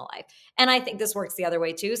professional life. And I think this works the other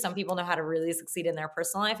way too. Some people know how to really succeed in their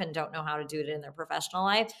personal life and don't know how to do it in their professional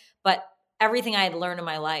life. But everything I had learned in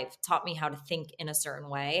my life taught me how to think in a certain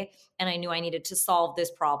way. And I knew I needed to solve this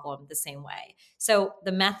problem the same way. So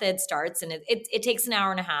the method starts and it takes an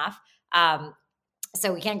hour and a half.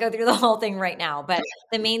 So we can't go through the whole thing right now, but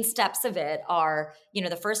the main steps of it are,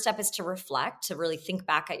 the first step is to reflect, to really think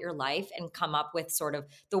back at your life and come up with sort of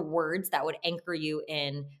the words that would anchor you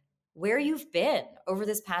in where you've been over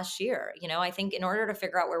this past year. I think in order to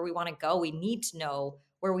figure out where we want to go, we need to know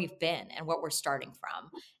where we've been and what we're starting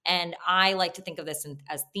from. And I like to think of this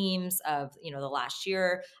as themes of, the last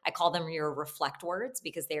year. I call them your reflect words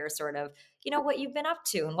because they are sort of, what you've been up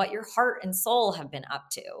to and what your heart and soul have been up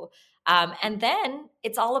to. And then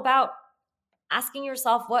it's all about asking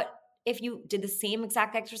yourself, what if you did the same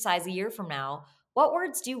exact exercise a year from now? What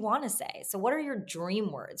words do you want to say? So, what are your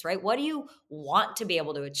dream words, right? What do you want to be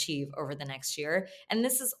able to achieve over the next year? And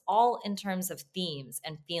this is all in terms of themes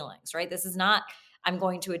and feelings, right? This is not, I'm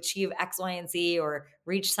going to achieve X, Y, and Z or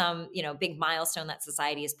reach some, big milestone that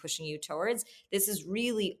society is pushing you towards. This is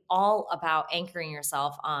really all about anchoring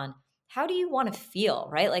yourself on how do you want to feel,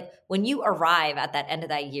 right? Like when you arrive at that end of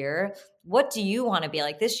that year, what do you want to be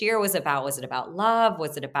like? This year was it about love?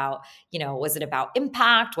 Was it about, was it about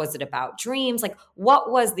impact? Was it about dreams? Like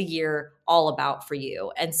what was the year all about for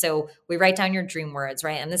you? And so we write down your dream words,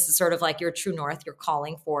 right? And this is sort of like your true north, your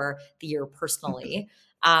calling for the year personally.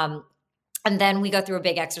 And then we go through a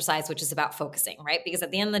big exercise, which is about focusing, right? Because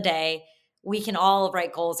at the end of the day, we can all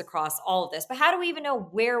write goals across all of this, but how do we even know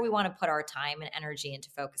where we want to put our time and energy into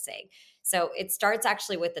focusing? So it starts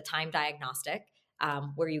actually with the time diagnostic.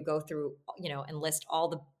 where you go through, and list all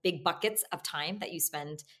the big buckets of time that you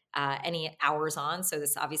spend any hours on. So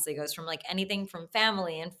this obviously goes from like anything from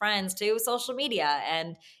family and friends to social media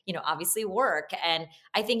and, obviously work. And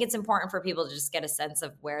I think it's important for people to just get a sense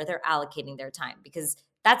of where they're allocating their time, because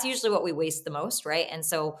that's usually what we waste the most, right? And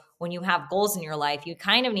so when you have goals in your life, you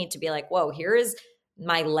kind of need to be like, whoa, here is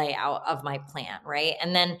my layout of my plan, right?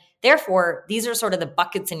 And then therefore, these are sort of the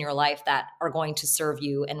buckets in your life that are going to serve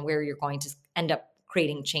you and where you're going to end up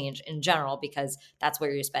creating change in general, because that's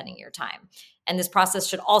where you're spending your time. And this process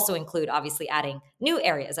should also include obviously adding new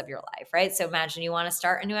areas of your life, right? So imagine you want to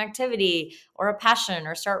start a new activity or a passion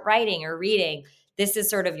or start writing or reading. This is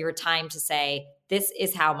sort of your time to say, this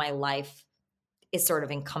is how my life is sort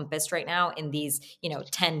of encompassed right now in these,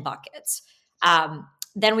 10 buckets.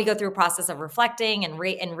 Then we go through a process of reflecting and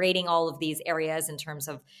rating all of these areas in terms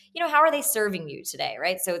of, how are they serving you today,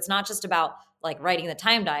 right? So it's not just about like writing the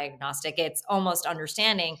time diagnostic. It's almost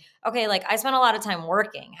understanding, okay, like I spent a lot of time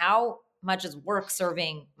working. How much is work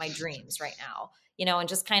serving my dreams right now? And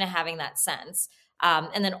just kind of having that sense.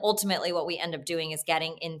 And then ultimately what we end up doing is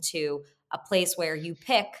getting into a place where you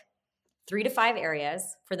pick 3 to 5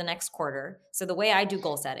 areas for the next quarter. So the way I do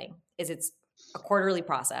goal setting is it's a quarterly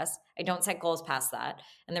process. I don't set goals past that.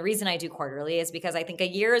 And the reason I do quarterly is because I think a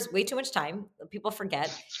year is way too much time. People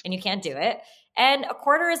forget and you can't do it. And a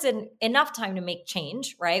quarter is enough time to make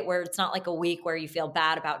change, right? Where it's not like a week where you feel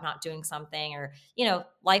bad about not doing something or,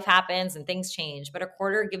 life happens and things change. But a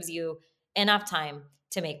quarter gives you enough time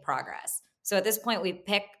to make progress. So at this point, we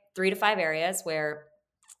pick 3 to 5 areas where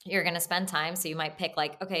you're going to spend time. So you might pick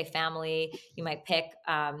like, okay, family, you might pick,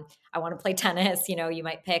 I want to play tennis, you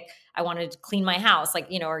might pick, I want to clean my house, like,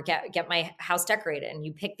 or get my house decorated. And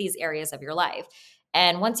you pick these areas of your life.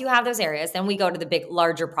 And once you have those areas, then we go to the big,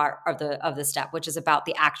 larger part of the step, which is about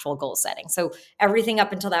the actual goal setting. So everything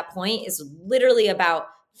up until that point is literally about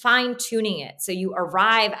fine tuning it. So you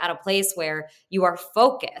arrive at a place where you are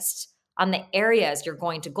focused on the areas you're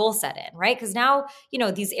going to goal set in, right? Because now,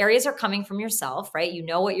 these areas are coming from yourself, right? You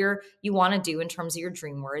know what you want to do in terms of your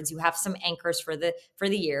dream words. You have some anchors for the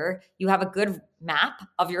year. You have a good map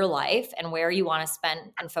of your life and where you want to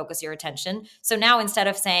spend and focus your attention. So now instead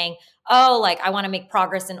of saying, oh, like I want to make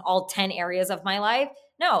progress in all 10 areas of my life,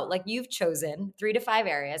 no, like you've chosen 3 to 5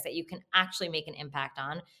 areas that you can actually make an impact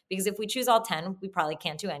on. Because if we choose all 10, we probably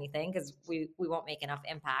can't do anything because we won't make enough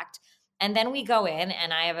impact. And then we go in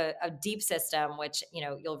and I have a deep system, which,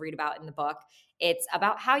 you'll read about in the book. It's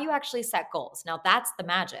about how you actually set goals. Now that's the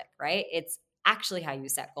magic, right? It's actually how you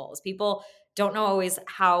set goals. People don't know always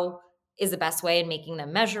how is the best way in making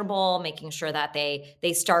them measurable, making sure that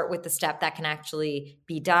they start with the step that can actually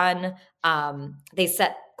be done. They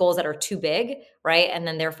set goals that are too big, right? And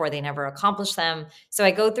then therefore they never accomplish them. So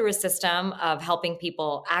I go through a system of helping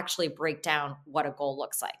people actually break down what a goal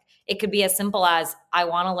looks like. It could be as simple as, I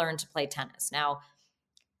want to learn to play tennis. Now,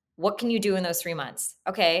 what can you do in those 3 months?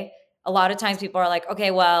 Okay. A lot of times people are like,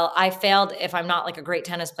 okay, well, I failed if I'm not like a great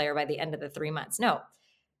tennis player by the end of the 3 months. No,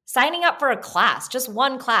 signing up for a class, just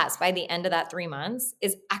one class by the end of that 3 months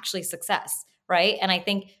is actually success, right? And I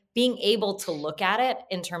think being able to look at it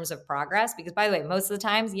in terms of progress, because by the way, most of the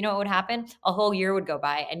times, what would happen? A whole year would go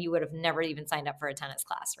by and you would have never even signed up for a tennis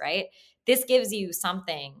class, right? This gives you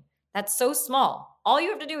something that's so small. All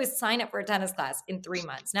you have to do is sign up for a tennis class in 3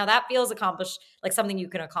 months. Now that feels accomplished, like something you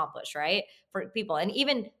can accomplish, right? For people. And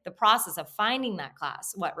even the process of finding that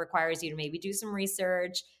class, what requires you to maybe do some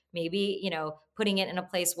research, maybe, putting it in a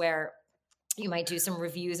place where you might do some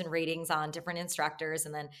reviews and ratings on different instructors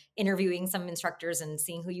and then interviewing some instructors and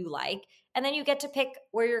seeing who you like. And then you get to pick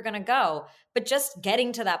where you're going to go. But just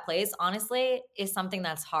getting to that place, honestly, is something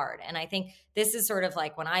that's hard. And I think this is sort of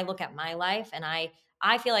like when I look at my life, and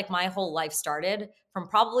I feel like my whole life started from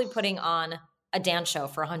probably putting on a dance show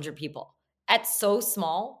for 100 people. That's so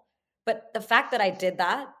small. But the fact that I did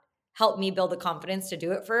that helped me build the confidence to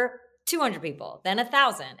do it for 200 people, then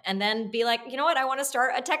 1,000, and then be like, you know what? I want to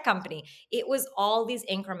start a tech company. It was all these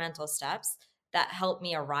incremental steps that helped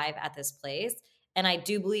me arrive at this place. And I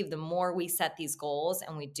do believe the more we set these goals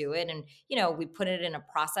and we do it and, we put it in a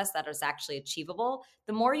process that is actually achievable,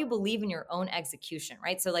 the more you believe in your own execution,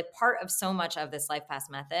 right? So like part of so much of this Life Path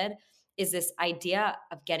method is this idea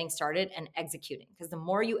of getting started and executing. Because the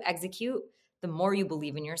more you execute, the more you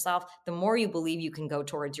believe in yourself, the more you believe you can go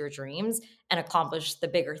towards your dreams and accomplish the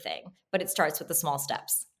bigger thing. But it starts with the small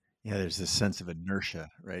steps. Yeah, there's this sense of inertia,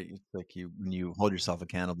 right? It's like when you hold yourself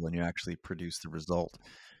accountable and you actually produce the result,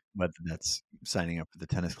 whether that's signing up for the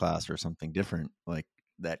tennis class or something different, like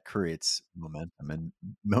that creates momentum, and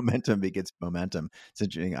momentum begets momentum. It's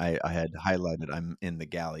interesting. I had highlighted, I'm in the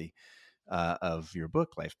galley of your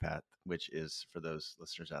book, Life Path, which is, for those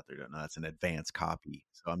listeners out there who don't know, that's an advanced copy.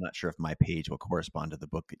 So I'm not sure if my page will correspond to the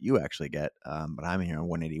book that you actually get, but I'm here on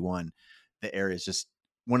 181. The area is just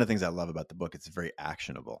one of the things I love about the book. It's very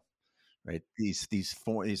actionable, right? These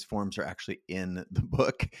forms are actually in the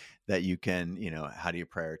book that you can, how do you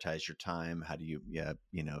prioritize your time? How do you,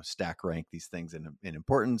 stack rank these things in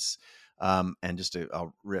importance? And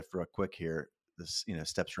I'll riff real quick here. This,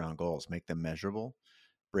 steps around goals, make them measurable,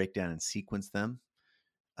 break down and sequence them.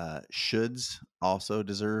 Shoulds also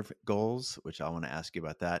deserve goals, which I want to ask you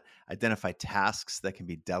about that. Identify tasks that can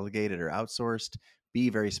be delegated or outsourced. Be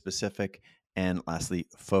very specific. And lastly,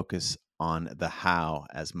 focus on the how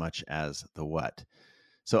as much as the what.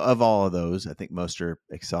 So, of all of those, I think most are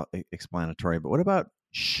explanatory. But what about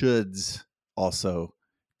shoulds also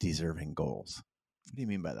deserving goals? What do you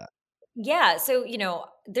mean by that? Yeah. So,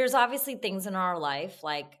 there's obviously things in our life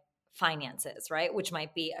like finances, right? Which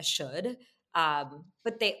might be a should.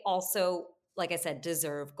 But they also, like I said,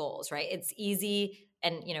 deserve goals, right? It's easy.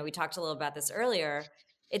 And, we talked a little about this earlier.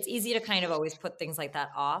 It's easy to kind of always put things like that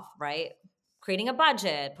off, right? Creating a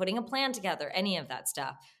budget, putting a plan together, any of that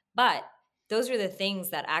stuff. But those are the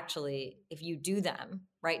things that actually, if you do them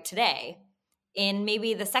right today, in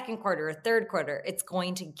maybe the second quarter or third quarter, it's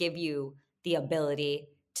going to give you the ability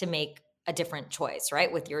to make a different choice,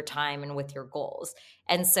 right? With your time and with your goals.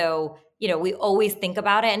 And so, we always think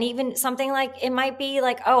about it. And even something like it might be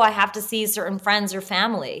like, oh, I have to see certain friends or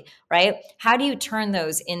family, right? How do you turn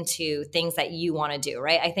those into things that you want to do,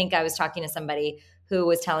 right? I think I was talking to somebody who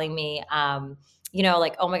was telling me,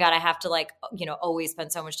 like, oh my God, I have to like, always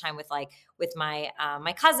spend so much time with my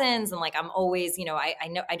my cousins, and like I'm always, I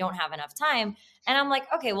know I don't have enough time. And I'm like,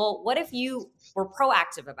 okay, well, what if you were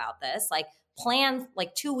proactive about this? Like plan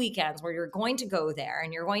like 2 weekends where you're going to go there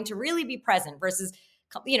and you're going to really be present versus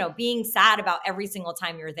being sad about every single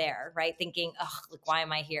time you're there, right? Thinking, oh, like, why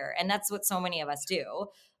am I here? And that's what so many of us do.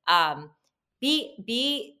 um,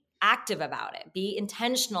 be active about it, be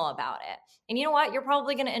intentional about it. And you know what, you're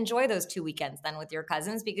probably going to enjoy those 2 weekends then with your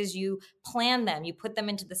cousins because you plan them, you put them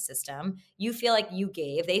into the system, you feel like you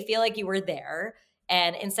gave, they feel like you were there.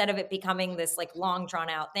 And instead of it becoming this like long drawn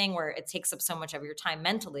out thing where it takes up so much of your time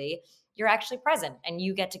mentally, you're actually present and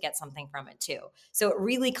you get something from it too. So it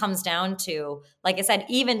really comes down to, like I said,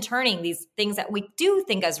 even turning these things that we do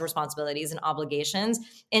think as responsibilities and obligations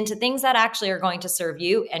into things that actually are going to serve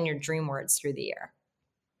you and your dream words through the year.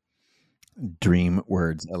 Dream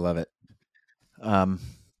words. I love it. All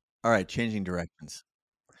right, changing directions.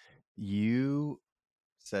 You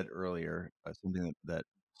said earlier something that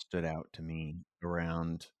stood out to me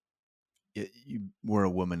around you were a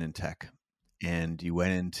woman in tech, and you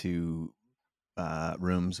went into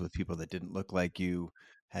rooms with people that didn't look like you,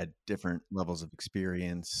 had different levels of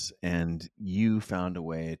experience, and you found a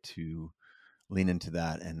way to lean into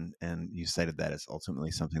that, and you cited that as ultimately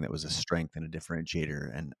something that was a strength and a differentiator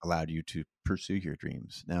and allowed you to pursue your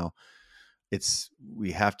dreams. Now,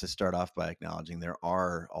 we have to start off by acknowledging there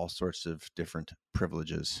are all sorts of different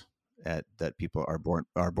privileges that people are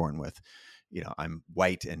born with. I'm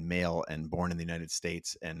white and male and born in the United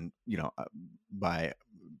States, and by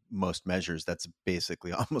most measures, that's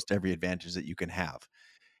basically almost every advantage that you can have.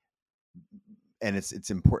 And it's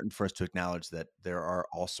important for us to acknowledge that there are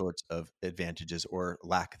all sorts of advantages or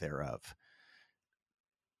lack thereof.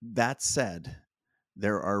 That said,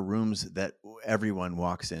 there are rooms that everyone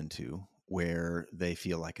walks into where they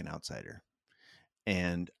feel like an outsider.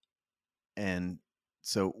 And and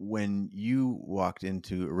so when you walked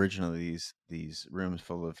into originally these rooms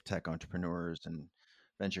full of tech entrepreneurs and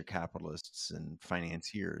venture capitalists and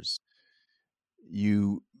financiers,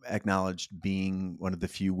 you acknowledged being one of the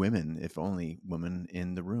few women, if only women,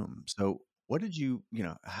 in the room. So what did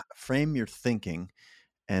frame your thinking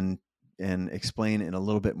and explain in a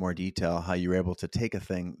little bit more detail how you were able to take a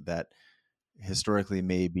thing that historically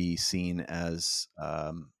may be seen as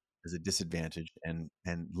a disadvantage and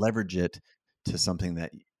leverage it to something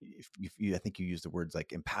that if you, I think you used the words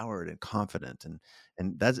like empowered and confident,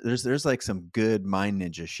 and that's there's like some good mind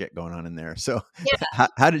ninja shit going on in there. So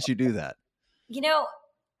how did you do that? You know,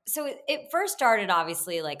 so it first started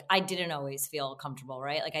obviously like I didn't always feel comfortable,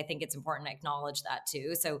 right? Like I think it's important to acknowledge that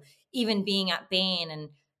too. So even being at Bain and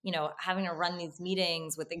having to run these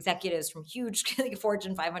meetings with executives from huge like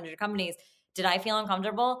Fortune 500 companies, did I feel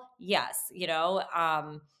uncomfortable? Yes.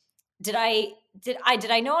 Did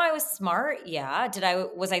I know I was smart? Yeah.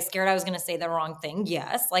 Was I scared I was going to say the wrong thing?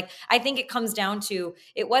 Yes. Like I think it comes down to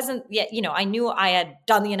it wasn't yet, I knew I had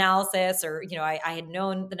done the analysis or I had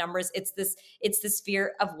known the numbers. It's this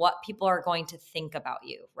fear of what people are going to think about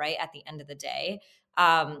you, right? At the end of the day.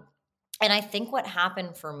 And I think what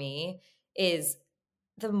happened for me is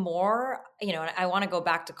the more, and I want to go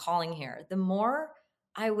back to calling here, the more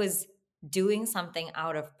I was doing something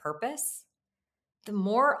out of purpose, the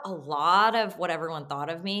more a lot of what everyone thought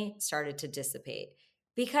of me started to dissipate.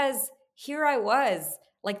 Because here I was,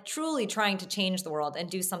 like truly trying to change the world and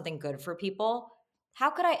do something good for people.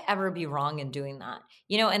 How could I ever be wrong in doing that?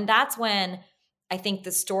 And that's when I think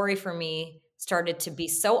the story for me started to be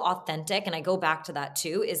so authentic. And I go back to that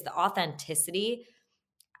too, is the authenticity.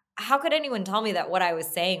 How could anyone tell me that what I was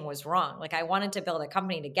saying was wrong? Like, I wanted to build a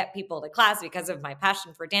company to get people to class because of my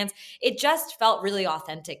passion for dance. It just felt really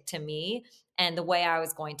authentic to me. And the way I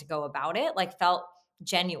was going to go about it, like, felt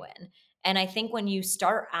genuine. And I think when you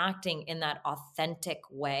start acting in that authentic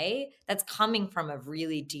way, that's coming from a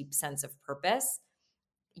really deep sense of purpose,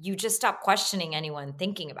 you just stop questioning anyone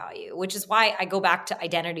thinking about you, which is why I go back to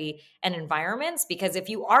identity and environments. Because if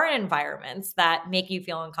you are in environments that make you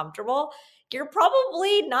feel uncomfortable, you're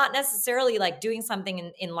probably not necessarily like doing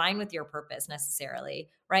something in line with your purpose necessarily,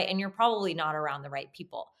 right? And you're probably not around the right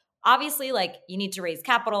people. Obviously, like, you need to raise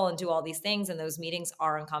capital and do all these things, and those meetings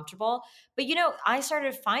are uncomfortable. But I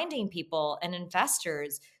started finding people and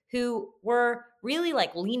investors who were really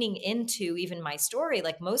like leaning into even my story.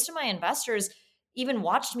 Like, most of my investors even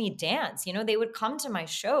watched me dance. They would come to my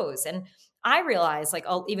shows. And I realized, like,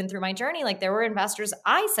 even through my journey, like, there were investors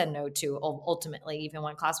I said no to ultimately, even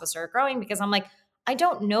when class was started growing, because I'm like, I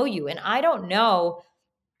don't know you. And I don't know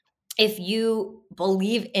if you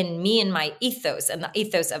believe in me and my ethos and the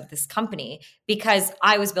ethos of this company, because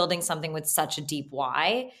I was building something with such a deep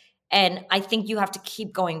why. And I think you have to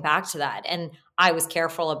keep going back to that. And I was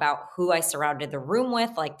careful about who I surrounded the room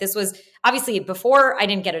with. Like, this was obviously before I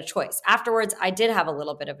didn't get a choice. Afterwards, I did have a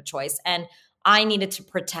little bit of a choice. And I needed to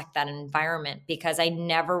protect that environment because I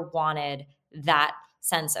never wanted that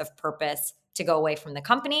sense of purpose to go away from the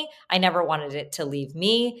company. I never wanted it to leave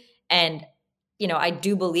me. And I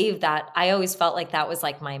do believe that I always felt like that was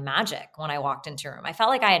like my magic when I walked into a room. I felt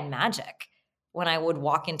like I had magic when I would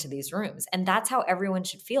walk into these rooms. And that's how everyone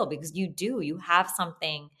should feel, because you have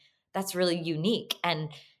something that's really unique. And,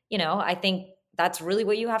 I think that's really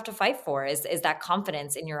what you have to fight for is that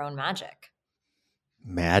confidence in your own magic.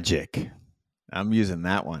 Magic. I'm using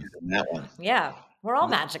that one. Yeah. We're all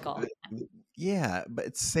magical. Yeah,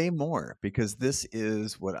 but say more, because this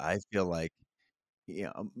is what I feel like.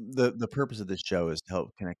 The purpose of this show is to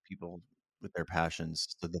help connect people with their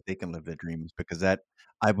passions so that they can live their dreams, because that,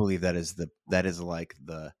 I believe, that is like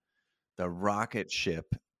the rocket ship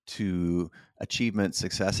to achievement,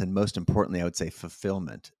 success, and most importantly, I would say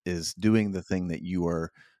fulfillment, is doing the thing that you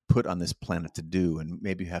are put on this planet to do. And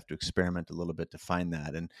maybe you have to experiment a little bit to find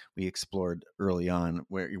that. And we explored early on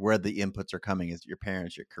where the inputs are coming is your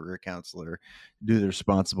parents, your career counselor, do the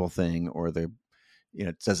responsible thing, or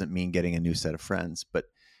it doesn't mean getting a new set of friends, but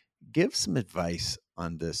give some advice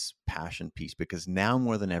on this passion piece, because now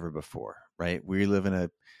more than ever before, right? We live in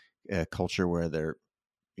a culture where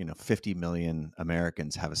 50 million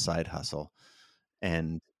Americans have a side hustle,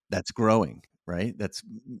 and that's growing, right?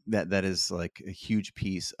 That is like a huge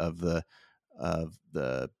piece of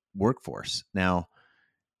the workforce. Now,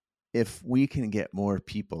 if we can get more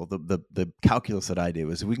people, the calculus that I do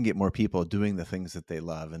is if we can get more people doing the things that they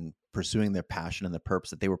love and pursuing their passion and the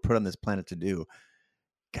purpose that they were put on this planet to do,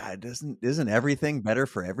 God, isn't everything better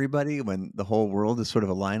for everybody when the whole world is sort of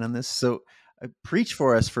aligned on this? So preach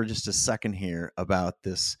for us for just a second here about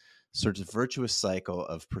this sort of virtuous cycle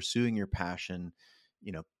of pursuing your passion,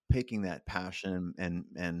 picking that passion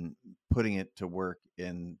and putting it to work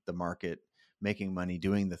in the market, making money,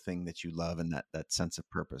 doing the thing that you love, and that sense of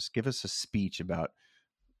purpose. Give us a speech about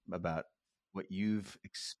what you've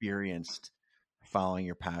experienced following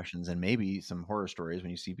your passions, and maybe some horror stories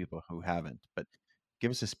when you see people who haven't. But give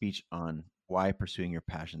us a speech on why pursuing your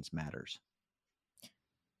passions matters.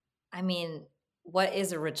 I mean, what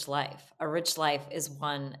is a rich life? A rich life is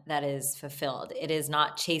one that is fulfilled. It is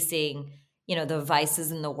not chasing, the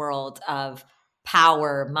vices in the world of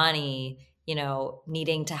power, money,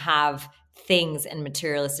 needing to have things and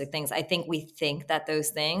materialistic things. I think we think that those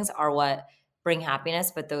things are what bring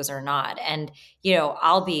happiness, but those are not. And,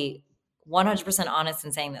 I'll be 100% honest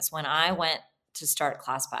in saying this. When I went to start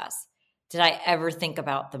ClassPass, did I ever think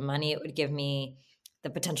about the money it would give me, the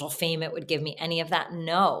potential fame it would give me, any of that?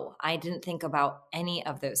 No, I didn't think about any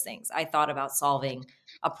of those things. I thought about solving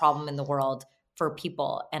a problem in the world for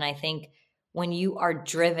people. And I think when you are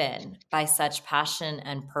driven by such passion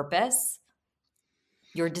and purpose,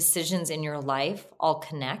 your decisions in your life all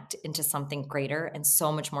connect into something greater and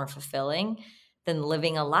so much more fulfilling than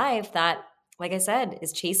living a life that, like I said,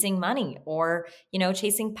 is chasing money or,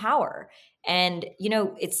 chasing power. And,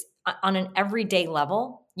 on an everyday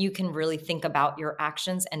level, you can really think about your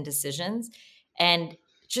actions and decisions and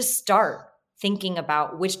just start thinking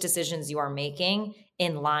about which decisions you are making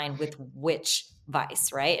in line with which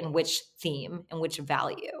vice, right? And which theme and which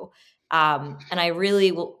value. And I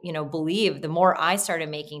really will, believe the more I started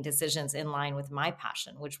making decisions in line with my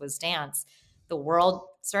passion, which was dance, the world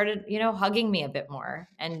started, hugging me a bit more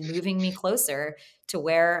and moving me closer to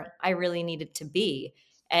where I really needed to be.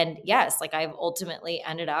 And yes, like I've ultimately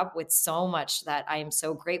ended up with so much that I am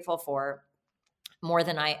so grateful for, more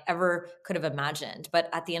than I ever could have imagined. But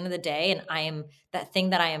at the end of the day, and that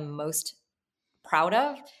thing that I am most proud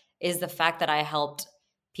of is the fact that I helped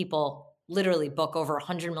people literally book over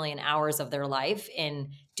 100 million hours of their life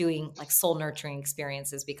in doing like soul nurturing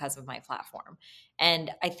experiences because of my platform.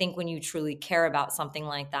 And I think when you truly care about something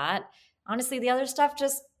like that, honestly, the other stuff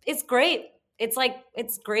it's great.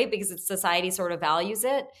 It's great because society sort of values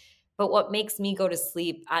it. But what makes me go to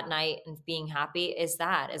sleep at night and being happy is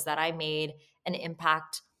that I made an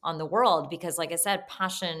impact on the world. Because like I said,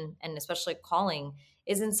 passion and especially calling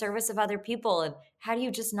is in service of other people. And how do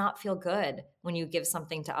you just not feel good when you give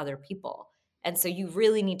something to other people? And so you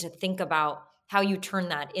really need to think about how you turn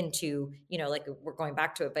that into, like we're going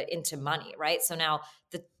back to it, but into money, right? So now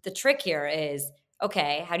the trick here is,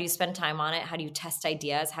 okay, how do you spend time on it? How do you test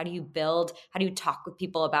ideas? How do you build? How do you talk with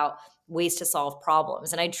people about ways to solve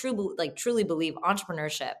problems? And I truly believe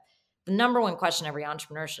entrepreneurship, the number one question every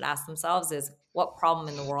entrepreneur should ask themselves is, what problem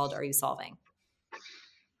in the world are you solving?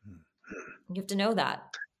 You have to know that.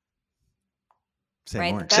 Say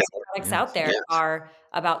Right? more. The best products Yes. out there are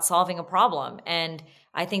about solving a problem. And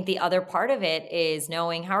I think the other part of it is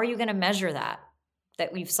knowing, how are you going to measure that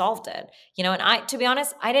we've solved it? And to be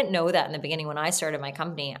honest, I didn't know that in the beginning when I started my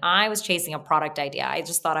company. I was chasing a product idea. I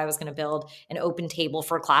just thought I was going to build an open table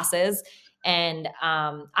for classes. And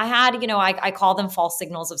I had, I call them false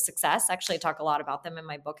signals of success. Actually, I talk a lot about them in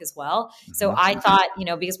my book as well. So I thought,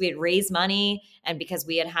 because we had raised money and because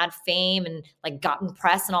we had fame and like gotten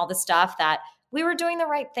press and all this stuff, that we were doing the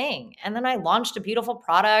right thing. And then I launched a beautiful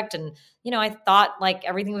product and, I thought like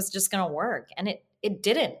everything was just going to work, and it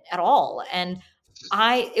didn't at all. And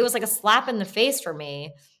it was like a slap in the face for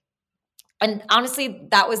me. And honestly,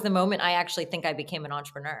 that was the moment I actually think I became an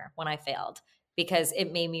entrepreneur, when I failed, because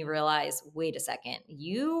it made me realize, wait a second,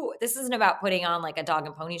 this isn't about putting on like a dog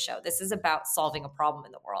and pony show. This is about solving a problem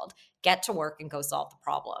in the world. Get to work and go solve the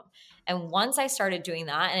problem. And once I started doing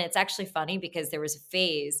that, and it's actually funny because there was a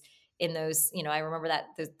phase in those, I remember that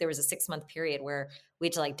there was a 6-month period where we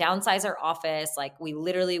had to like downsize our office. Like we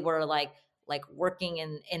literally were like working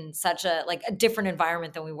in such a different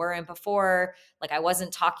environment than we were in before. Like I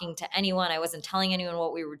wasn't talking to anyone. I wasn't telling anyone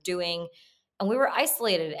what we were doing. And we were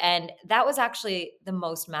isolated. And that was actually the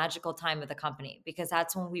most magical time of the company, because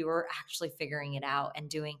that's when we were actually figuring it out and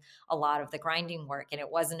doing a lot of the grinding work. And it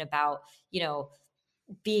wasn't about,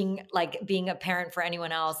 being a parent for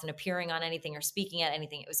anyone else and appearing on anything or speaking at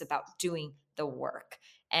anything. It was about doing the work.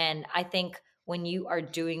 And I think when you are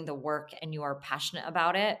doing the work and you are passionate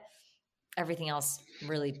about it, everything else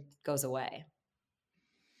really goes away.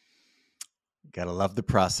 Gotta love the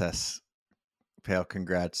process. Payal,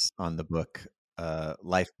 congrats on the book.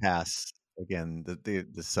 Life Pass. Again, the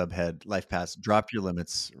subhead, Life Pass, drop your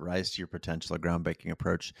limits, rise to your potential, a groundbreaking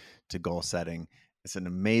approach to goal setting. It's an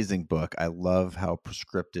amazing book. I love how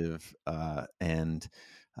prescriptive and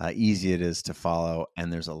easy it is to follow.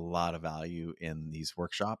 And there's a lot of value in these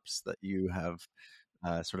workshops that you have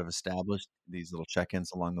sort of established, these little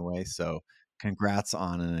check-ins along the way. So congrats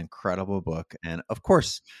on an incredible book. And of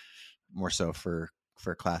course, more so for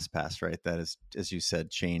ClassPass, right? That is, as you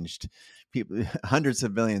said, changed people. Hundreds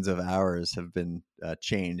of millions of hours have been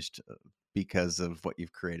changed because of what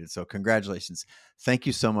you've created. So congratulations. Thank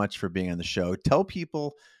you so much for being on the show. Tell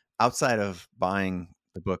people, outside of buying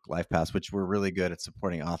the book Life Pass, which we're really good at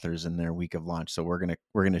supporting authors in their week of launch. So we're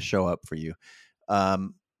going to show up for you.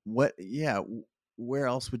 Where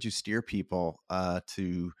else would you steer people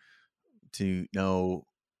to know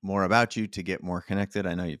more about you, to get more connected?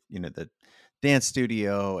 I know the dance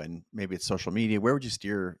studio and maybe it's social media. Where would you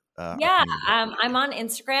steer? I'm on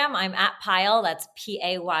Instagram. I'm at Payal. That's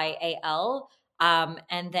Payal.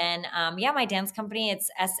 And then, my dance company,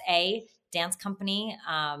 it's SA Dance Company.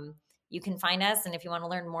 You can find us. And if you want to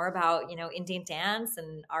learn more about, Indian dance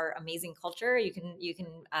and our amazing culture, you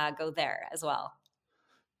can go there as well.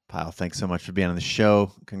 Payal, thanks so much for being on the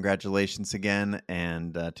show. Congratulations again.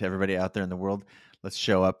 And to everybody out there in the world, let's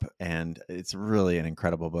show up. And it's really an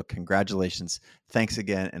incredible book. Congratulations. Thanks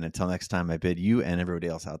again. And until next time, I bid you and everybody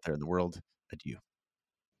else out there in the world adieu.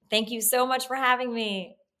 Thank you so much for having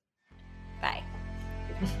me. Bye.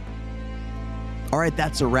 All right,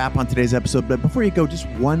 that's a wrap on today's episode. But before you go, just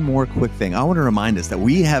one more quick thing. I want to remind us that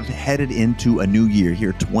we have headed into a new year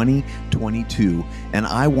here, 2022, and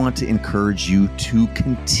I want to encourage you to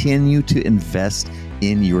continue to invest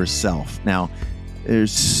in yourself. Now,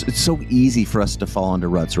 it's so easy for us to fall into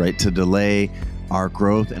ruts, right? To delay our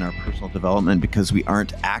growth and our personal development because we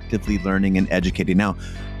aren't actively learning and educating. Now,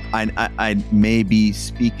 I may be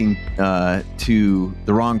speaking to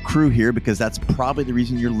the wrong crew here because that's probably the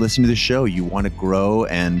reason you're listening to the show. You want to grow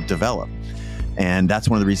and develop. And that's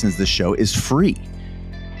one of the reasons this show is free.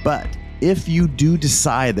 But if you do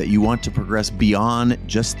decide that you want to progress beyond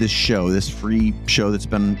just this show, this free show that's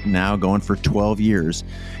been now going for 12 years,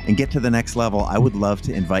 and get to the next level, I would love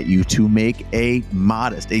to invite you to make a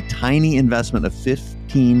tiny investment of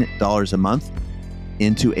 $15 a month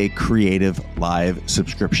into a CreativeLive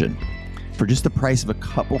subscription. For just the price of a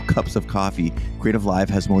couple cups of coffee, CreativeLive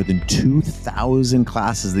has more than 2,000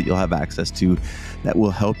 classes that you'll have access to that will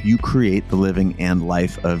help you create the living and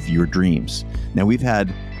life of your dreams. Now, we've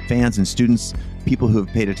had fans and students, people who have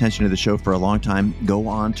paid attention to the show for a long time, go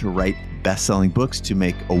on to write best-selling books, to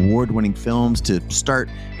make award-winning films, to start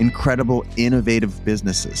incredible, innovative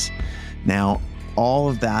businesses. Now, all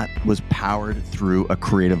of that was powered through a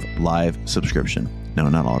CreativeLive subscription. No,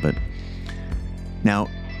 not all of it. Now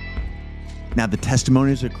the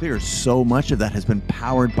testimonials are clear. So much of that has been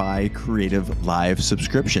powered by CreativeLive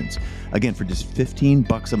subscriptions. Again, for just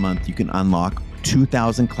 $15 a month, you can unlock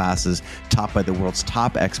 2,000 classes taught by the world's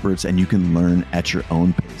top experts, and you can learn at your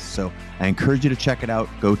own pace. So I encourage you to check it out.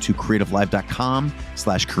 Go to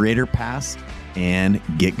creativelive.com/creatorpass and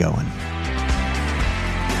get going.